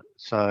they'd won it.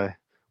 So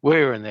we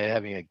were in there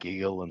having a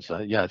giggle, and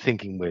so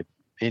thinking we're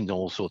in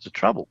all sorts of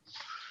trouble.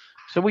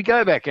 So we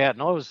go back out,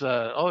 and I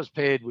was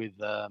paired with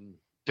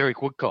Derek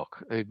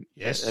Woodcock, who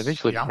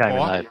eventually became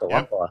an AFL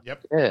umpire.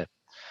 Yep. Yeah.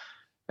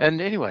 And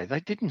anyway,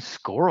 they didn't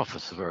score off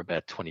us for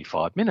about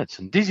 25 minutes,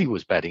 and Dizzy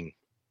was batting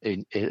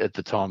at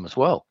the time as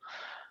well.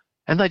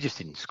 And they just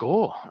didn't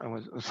score.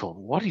 And I thought,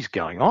 what is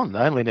going on? They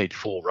only need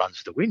 4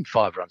 runs to win,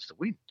 5 runs to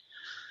win.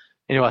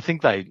 Anyway, I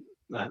think they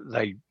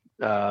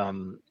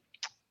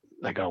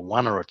got a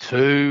 1 or a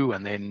 2,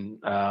 and then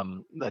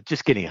they're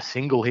just getting a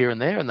single here and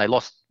there, and they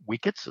lost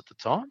wickets at the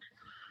time.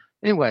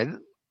 Anyway,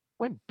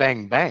 went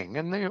bang, bang,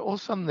 and all of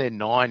a sudden they're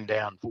 9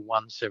 down for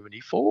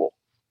 174.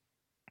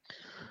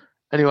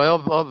 Anyway, I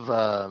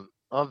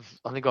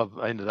think I've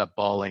ended up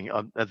bowling.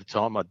 At the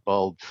time, I'd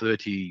bowled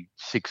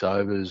 36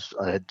 overs.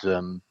 I had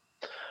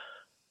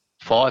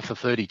 5 for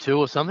 32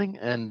 or something.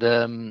 And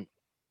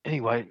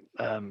anyway,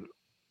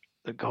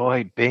 the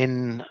guy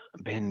Ben,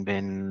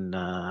 trying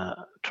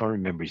to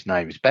remember his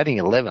name. He's batting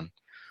 11.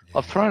 Yeah.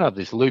 I've thrown up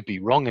this loopy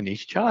wrong, and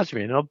he's charged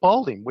me, and I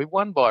bowled him. We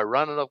won by a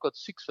run, and I've got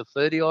 6 for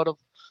 30 odd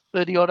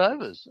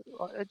overs.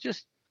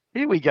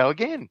 Here we go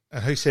again.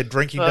 And who said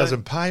drinking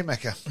doesn't pay,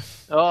 Macca?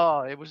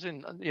 Oh, it was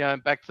in,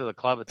 back to the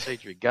club at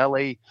Teachery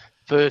Gully,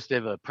 first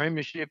ever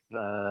premiership,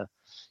 and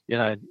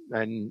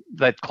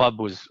that club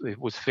was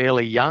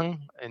fairly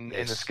young in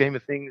the scheme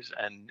of things,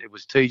 and it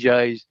was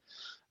TJ's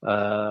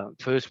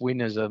first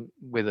win as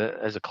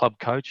a club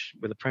coach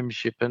with a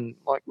premiership, and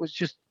it was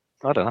just,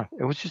 I don't know,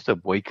 it was just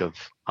a week of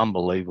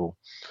unbelievable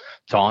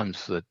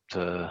times that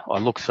I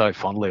look so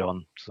fondly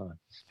on. So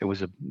it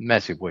was a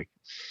massive week.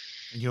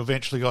 And you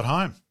eventually got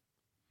home.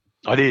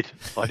 I did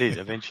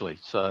eventually.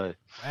 So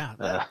wow,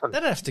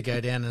 that'd have to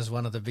go down as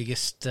one of the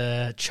biggest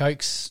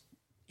chokes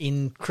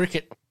in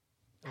cricket,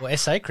 or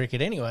SA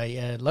cricket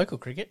anyway, local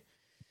cricket,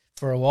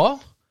 for a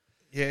while.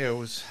 Yeah, it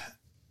was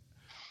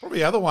probably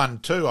the other one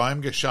too. I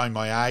am just showing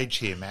my age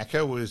here,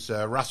 Macca, was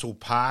Russell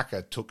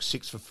Parker took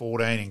 6 for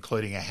 14,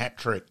 including a hat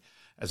trick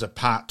as a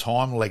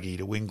part-time leggy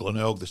to win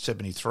Glenelg, the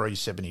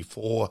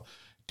 73-74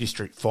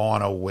 district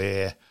final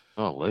where...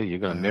 Oh, Lee, you've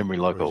got a memory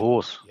like a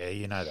horse. Yeah,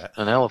 you know that.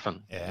 An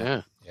elephant.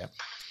 Yeah.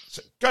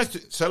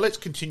 So let's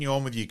continue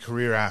on with your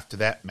career after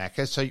that,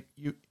 Macca. So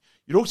you'd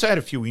also had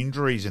a few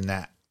injuries in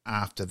that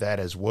after that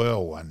as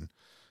well. And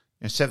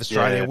in South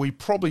Australia, we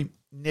probably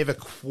never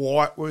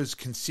quite were as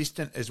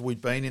consistent as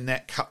we'd been in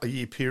that couple of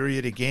year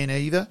period again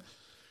either.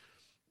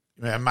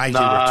 Major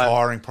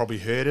retiring probably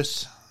hurt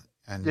us.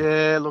 And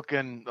look,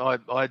 and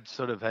I'd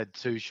sort of had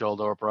 2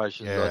 shoulder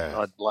operations. Yeah.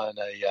 I'd blown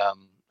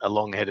a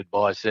long-headed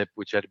bicep,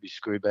 which had to be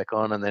screwed back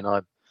on, and then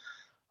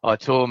I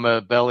tore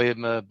my belly of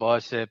my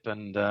bicep,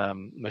 and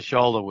my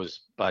shoulder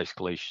was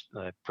basically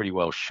pretty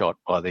well shot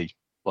by the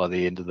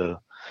end of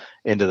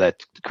that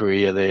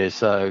career there.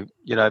 So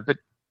but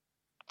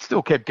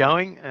still kept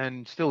going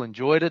and still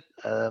enjoyed it.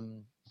 I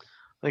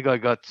think I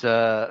got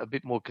a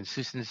bit more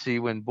consistency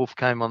when Buff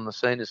came on the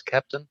scene as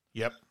captain.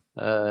 Yep.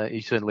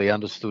 He certainly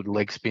understood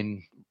leg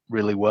spin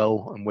really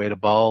well and where to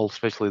bowl,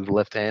 especially the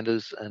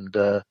left-handers. And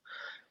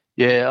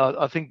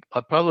I think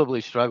I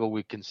probably struggle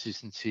with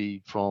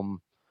consistency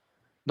from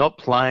not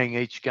playing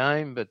each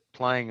game, but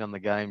playing on the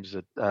games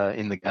that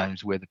in the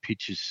games where the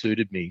pitches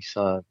suited me.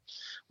 So,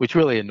 which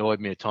really annoyed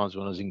me at times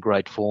when I was in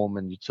great form,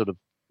 and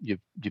you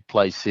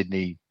play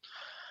Sydney,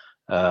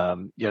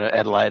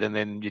 Adelaide, and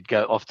then you'd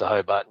go off to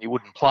Hobart and you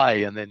wouldn't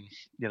play, and then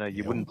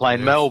you wouldn't play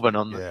in Melbourne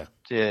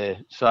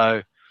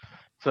So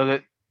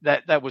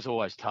that was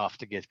always tough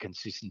to get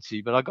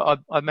consistency, but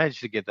I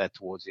managed to get that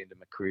towards the end of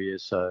my career.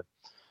 So,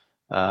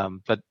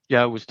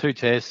 it was 2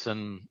 tests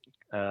and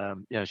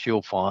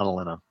Shield final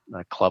and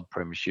a club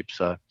premiership.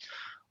 So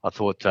I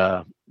thought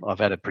I've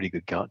had a pretty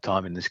good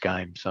time in this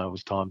game, so it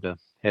was time to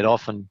head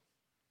off and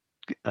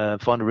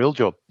find a real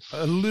job.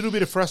 A little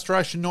bit of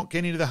frustration not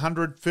getting to the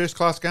 100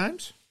 first-class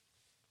games?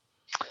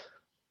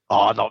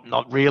 Oh,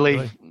 not really.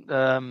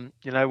 When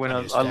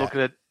I look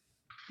at it,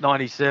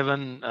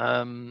 97,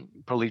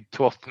 probably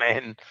 12th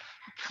man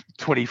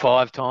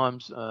 25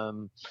 times.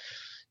 I'm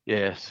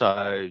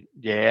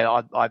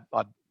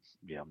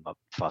not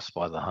fussed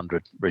by the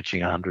 100,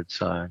 reaching 100.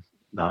 So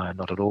no,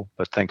 not at all.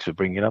 But thanks for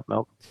bringing it up,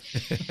 Malcolm.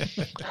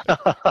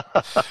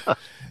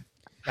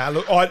 Now,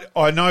 look,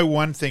 I know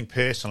one thing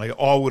personally.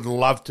 I would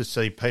love to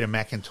see Peter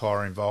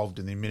McIntyre involved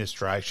in the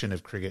administration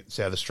of cricket in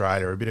South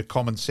Australia. A bit of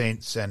common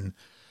sense and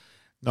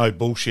no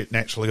bullshit and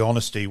actually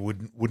honesty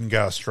wouldn't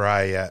go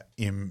Australia.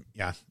 In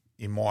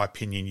my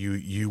opinion,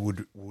 you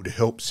would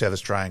help South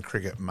Australian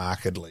cricket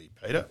markedly,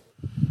 Peter.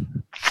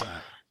 So,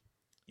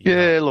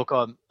 look,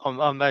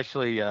 I'm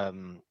actually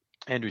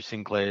Andrew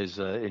Sinclair's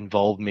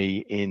involved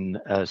me in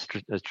a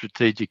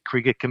strategic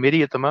cricket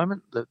committee at the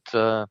moment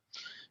that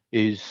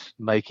is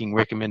making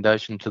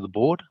recommendation to the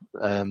board.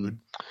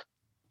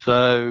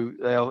 So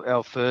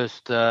our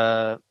first,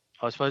 I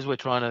suppose we're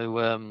trying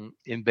to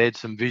embed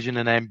some vision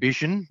and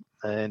ambition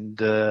and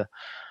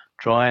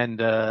try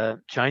and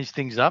change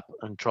things up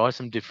and try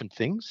some different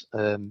things.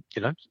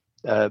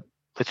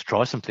 Let's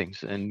try some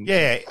things. And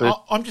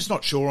I'm just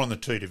not sure on the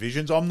 2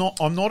 divisions. I'm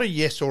not a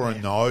yes or a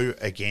no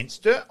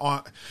against it.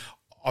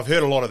 I've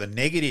heard a lot of the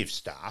negative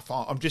stuff.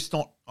 I'm just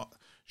not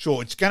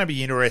sure. It's going to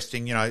be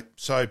interesting,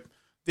 So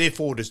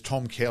therefore, does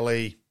Tom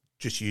Kelly,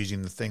 just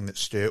using the thing that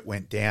Sturt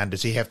went down,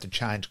 does he have to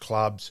change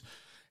clubs?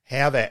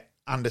 How that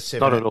under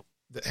 7, not at all.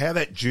 How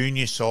that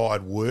junior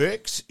side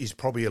works is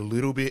probably a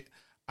little bit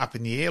up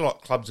in the air.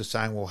 Like clubs are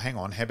saying, well, hang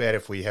on, how about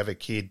if we have a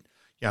kid,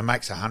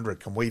 makes 100,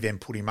 can we then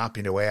put him up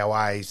into our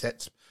ways?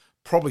 That's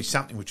probably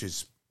something which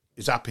is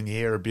up in the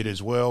air a bit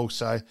as well.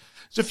 So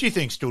there's a few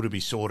things still to be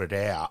sorted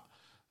out.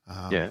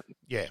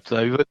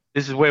 So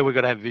this is where we've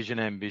got to have vision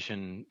and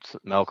ambition,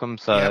 Malcolm.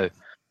 So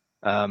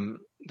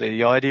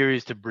the idea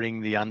is to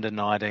bring the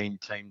under-19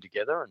 team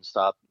together and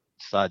start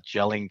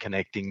gelling,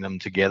 connecting them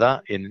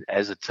together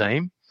as a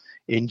team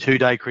in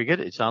 2-day cricket.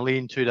 It's only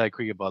in 2-day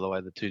cricket, by the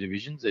way, the 2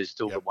 divisions. There's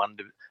still the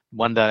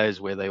one days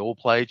where they all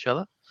play each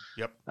other.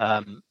 Yep.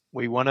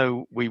 We want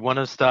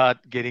to start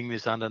getting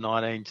this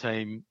under-19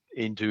 team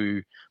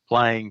into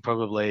playing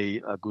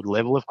probably a good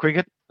level of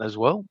cricket as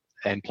well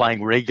and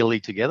playing regularly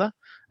together,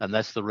 and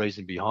that's the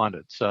reason behind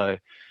it. So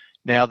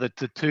now the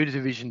 2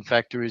 division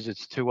factor is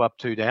it's 2 up,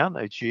 2 down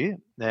each year.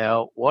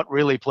 Now, what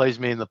really pleased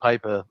me in the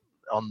paper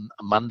on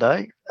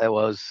Monday, I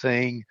was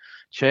seeing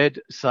Chad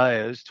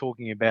Sayers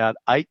talking about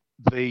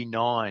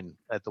 8v9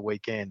 at the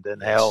weekend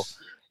and how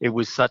it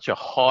was such a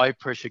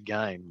high-pressure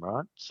game,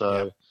 right?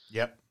 So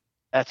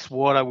that's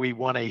what we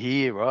want to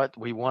hear, right?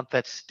 We want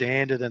that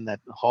standard and that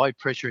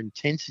high-pressure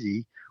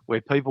intensity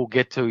where people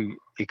get to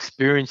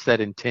experience that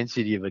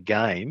intensity of a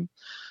game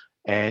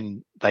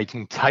and they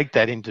can take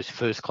that into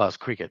first-class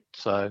cricket.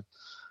 So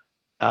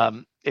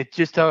it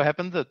just so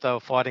happened that they were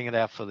fighting it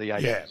out for the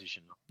 8th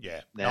position.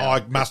 Yeah. Now,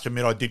 I must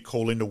admit I did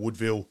call into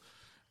Woodville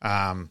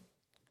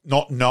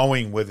not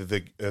knowing whether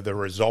the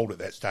result at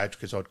that stage,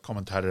 because I'd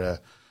commentated a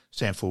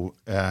Sanford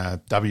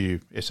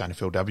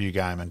SANFLW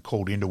game and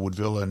called into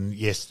Woodville, and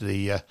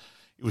it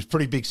was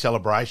pretty big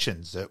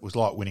celebrations. It was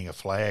like winning a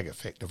flag,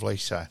 effectively.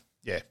 So,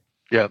 yeah.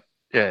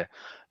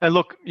 And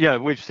look,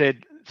 we've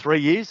said 3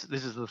 years.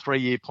 This is the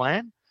 3-year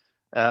plan.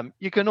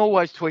 You can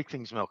always tweak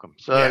things, Malcolm.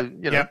 So,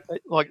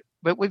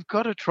 but we've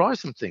got to try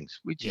some things.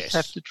 We just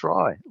have to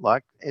try.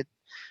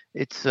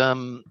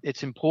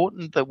 It's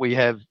important that we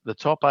have the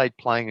top 8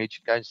 playing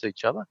against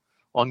each other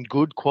on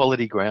good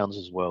quality grounds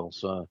as well.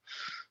 So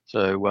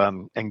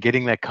and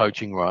getting that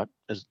coaching right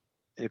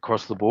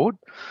across the board.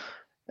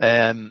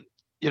 And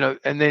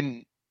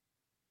then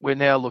we're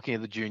now looking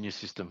at the junior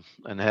system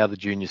and how the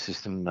junior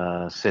system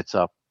sets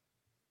up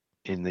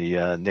in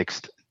the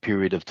next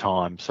period of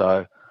time.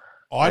 So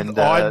I'd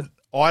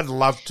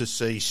love to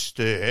see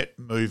Sturt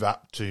move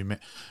up to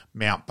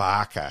Mount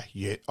Barker.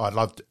 Yeah, I'd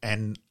love to,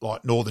 and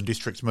like Northern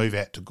Districts move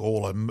out to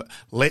Gawler.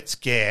 Let's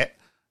get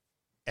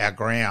our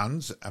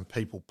grounds and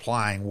people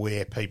playing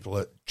where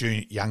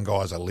young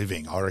guys are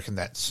living. I reckon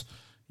that's,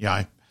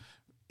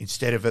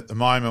 instead of at the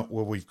moment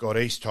where we've got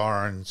East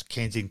Torrens,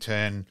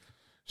 Kensington,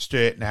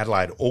 Sturt and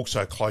Adelaide all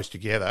so close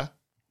together,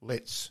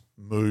 let's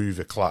move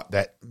a club.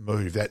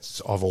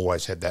 That's I've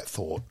always had that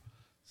thought.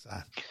 So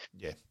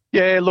yeah.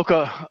 Yeah, look,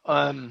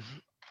 I'm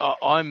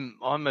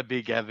a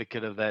big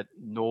advocate of that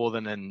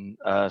northern and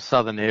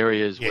southern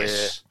areas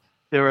where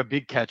there are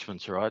big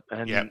catchments, right?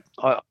 And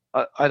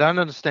I don't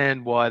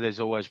understand why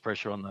there's always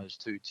pressure on those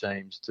two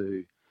teams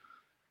to,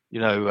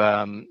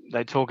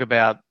 they talk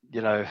about,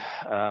 they're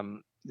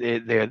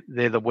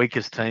the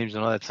weakest teams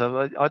and all that.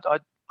 So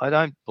I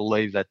don't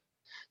believe that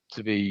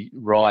to be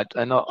right.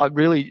 And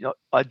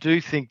I do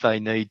think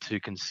they need to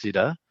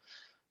consider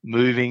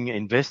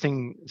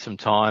investing some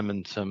time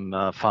and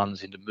some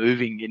funds into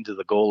moving into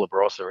the Gawler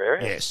Barossa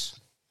area. Yes.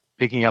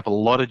 Picking up a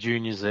lot of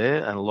juniors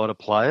there and a lot of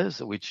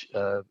players, which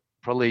are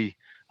probably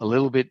a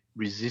little bit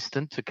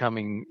resistant to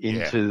coming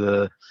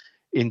into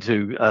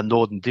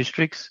northern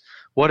districts.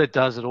 What it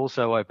does, it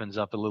also opens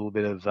up a little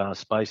bit of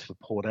space for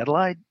Port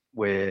Adelaide,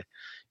 where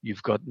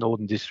you've got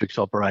northern districts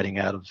operating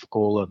out of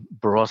Gawler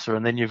Barossa,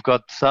 and then you've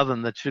got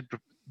southern that should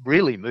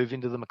really move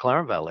into the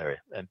McLaren Vale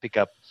area and pick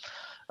up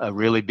a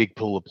really big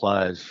pool of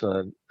players.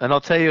 So, and I'll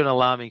tell you an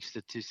alarming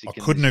statistic. I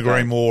couldn't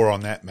agree more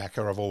on that,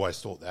 Macca. I've always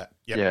thought that.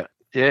 Yep.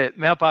 Yeah.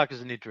 Mount Park is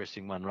an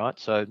interesting one, right?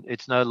 So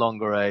it's no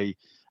longer a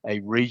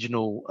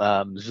regional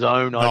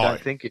zone. I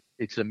don't think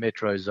it's a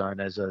metro zone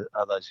as are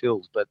those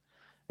hills. But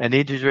an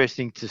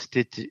interesting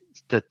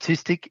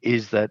statistic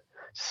is that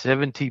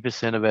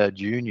 70% of our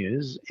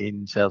juniors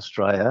in South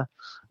Australia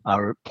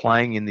are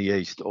playing in the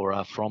east or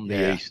are from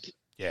the east.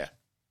 Yeah.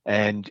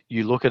 And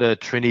you look at a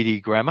Trinity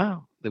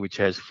Grammar, which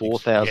has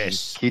 4,000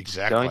 kids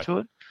going to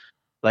it,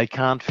 they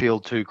can't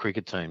field 2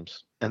 cricket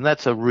teams. And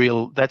that's a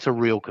real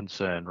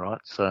concern, right?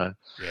 So,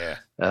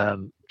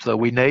 so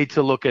we need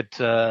to look at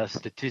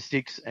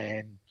statistics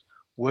and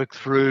work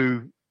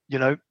through,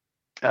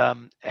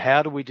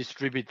 how do we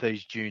distribute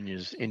these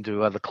juniors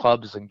into other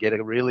clubs and get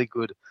a really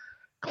good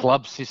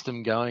club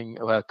system going,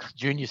 or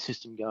junior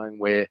system going,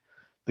 where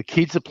the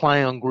kids are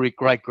playing on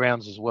great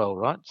grounds as well,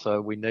 right?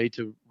 So we need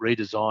to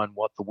redesign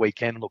what the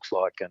weekend looks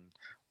like and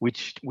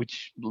which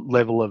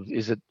level of,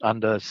 is it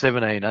under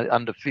 17,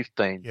 under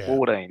 15,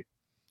 14?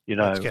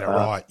 Let's get it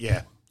right.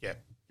 Yeah.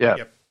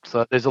 Yep.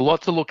 So there's a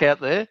lot to look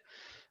out there.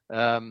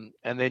 And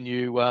then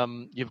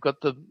you've got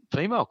the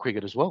female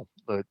cricket as well,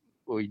 but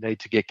we need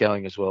to get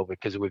going as well,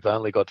 because we've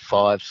only got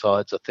 5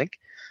 sides, I think.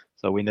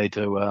 So we need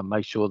to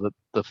make sure that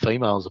the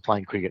females are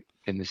playing cricket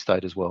in this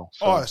state as well.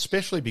 So,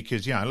 especially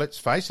because, let's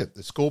face it,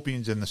 the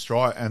Scorpions and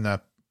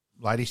the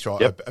Lady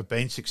Strike have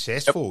been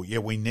successful. Yeah,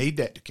 we need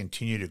that to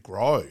continue to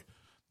grow.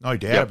 No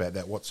doubt about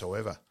that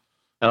whatsoever.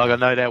 And I've got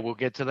no doubt we'll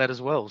get to that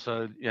as well.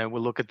 So,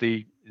 we'll look at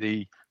the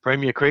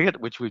Premier Cricket,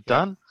 which we've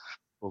done.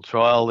 We'll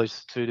trial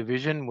this 2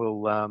 division.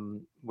 There'll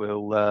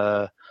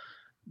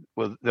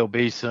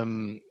be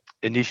some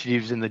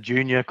initiatives in the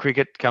junior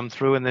cricket come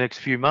through in the next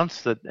few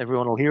months that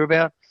everyone will hear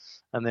about.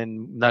 And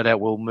then no doubt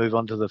we'll move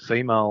on to the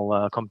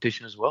female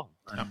competition as well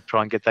and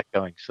try and get that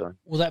going. So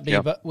will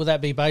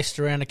that be based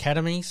around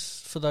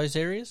academies for those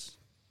areas?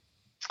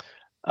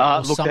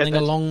 Something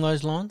along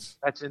those lines?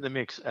 That's in the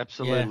mix,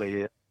 absolutely.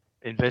 Yeah.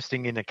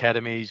 Investing in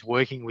academies,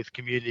 working with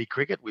community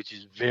cricket, which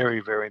is very,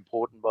 very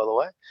important, by the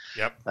way.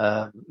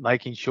 Yep.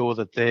 Making sure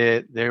that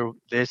they're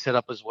set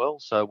up as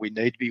well. So we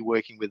need to be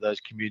working with those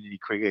community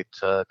cricket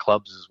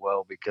clubs as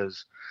well,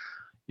 because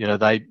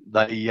they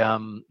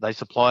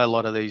supply a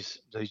lot of these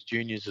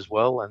juniors as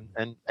well,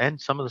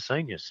 and some of the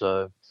seniors.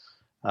 So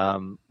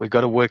we've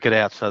got to work it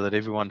out so that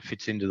everyone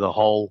fits into the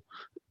whole,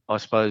 I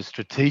suppose,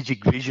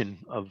 strategic vision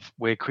of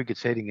where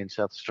cricket's heading in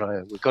South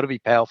Australia. We've got to be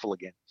powerful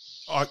again.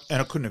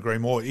 And I couldn't agree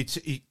more. It's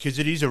because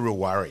it is a real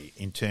worry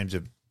in terms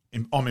of,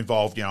 I'm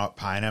involved, at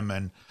Payneham,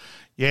 and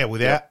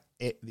without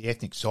the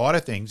ethnic side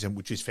of things, and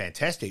which is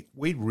fantastic,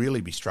 we'd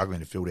really be struggling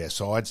to field our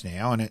sides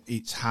now, and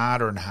it's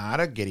harder and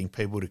harder getting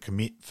people to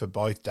commit for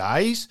both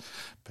days.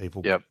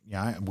 People,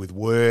 with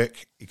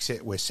work,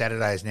 except where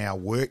Saturday is now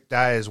work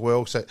day as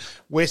well. So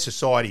where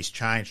society's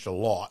changed a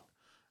lot,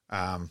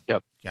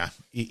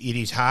 it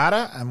is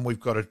harder, and we've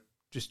got to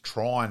just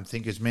try and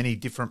think as many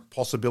different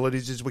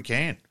possibilities as we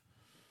can.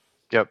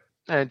 Yep,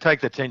 and take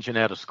the tension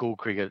out of school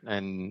cricket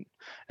and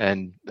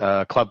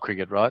club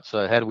cricket, right?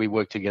 So how do we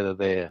work together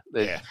there?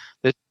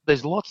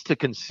 There's lots to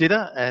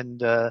consider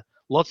and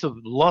lots of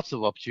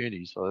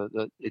opportunities. So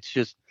it's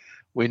just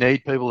we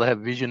need people to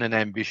have vision and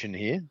ambition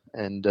here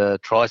and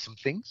try some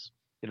things.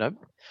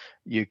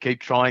 You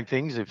keep trying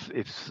things. If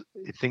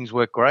things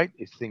work, great.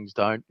 If things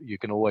don't, you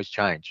can always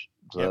change.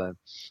 So,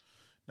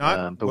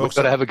 but we've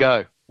got to have a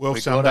go. Well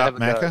summed up,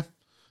 Macca.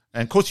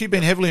 And of course, you've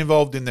been heavily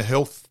involved in the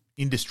health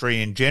industry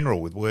in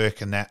general with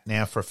work and that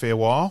now for a fair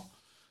while.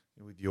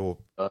 With your,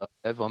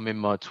 I'm in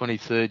my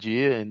 23rd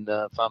year in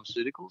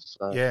pharmaceuticals.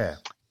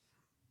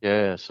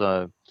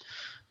 So,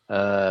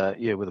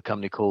 with a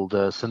company called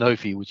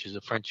Sanofi, which is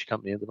a French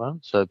company at the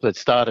moment. So, but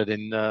started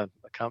in a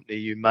company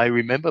you may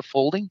remember,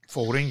 Falding.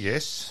 Falding,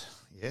 yes.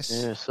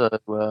 Yeah, so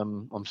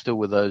I'm still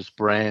with those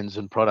brands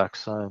and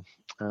products. So,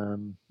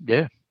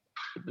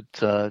 it's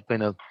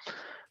been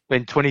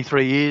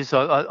 23 years.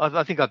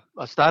 I think I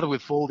started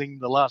with Falding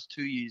the last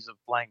 2 years of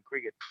playing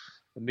cricket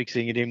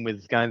mixing it in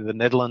with going to the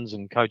Netherlands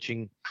and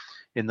coaching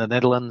in the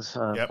Netherlands,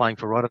 playing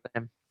for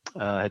Rotterdam.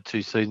 I had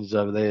 2 seasons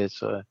over there.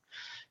 So,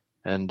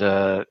 and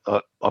I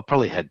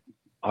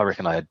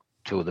reckon I had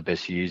 2 of the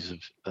best years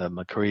of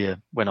my career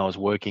when I was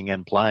working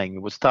and playing.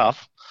 It was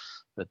tough,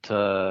 but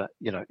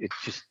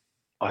it's just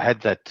I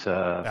had that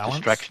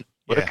distraction,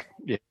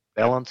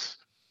 balance,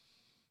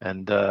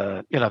 and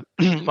I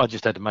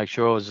just had to make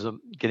sure I was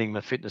getting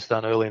my fitness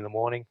done early in the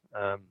morning.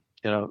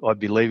 I'd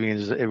be leaving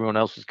as everyone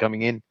else was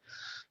coming in,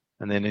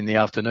 and then in the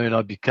afternoon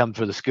I'd be come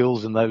for the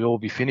skills, and they'd all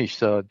be finished.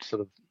 So I'd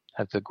sort of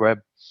have to grab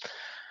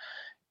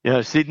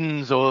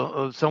sit-ins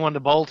or someone to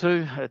bowl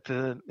to at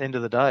the end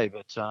of the day.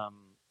 But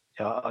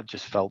I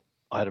just felt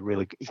I had a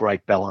really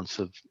great balance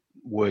of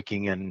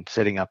working and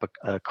setting up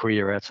a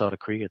career outside of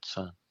cricket.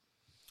 So,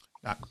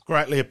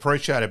 greatly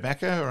appreciated,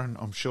 Macca, and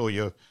I'm sure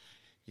your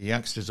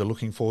youngsters are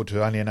looking forward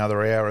to only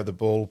another hour of the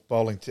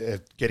bowling,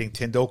 getting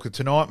Tendulkar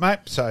tonight, mate.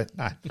 So,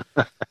 no,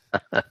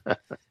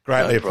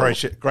 greatly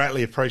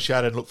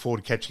appreciated. Look forward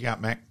to catching up,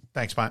 Mac.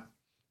 Thanks, mate.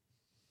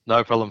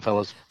 No problem,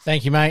 fellas.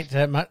 Thank you, mate.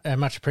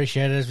 Much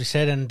appreciated, as we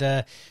said.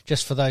 And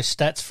just for those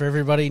stats for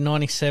everybody,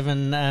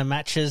 97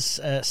 matches,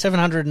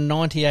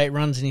 798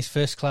 runs in his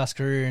first-class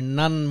career, and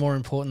none more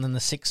important than the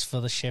 6 for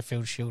the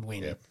Sheffield Shield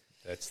win. Yep.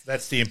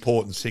 That's the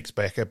important 6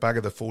 backer.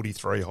 Bugger the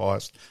 43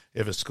 highest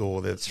ever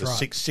score. That's the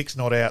right. six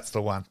not out's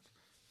the one.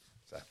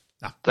 So,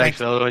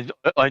 thanks. I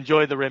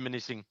enjoyed the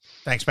reminiscing.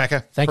 Thanks,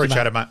 Macca.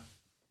 Appreciate it, mate.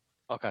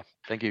 Okay.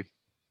 Thank you.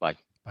 Bye.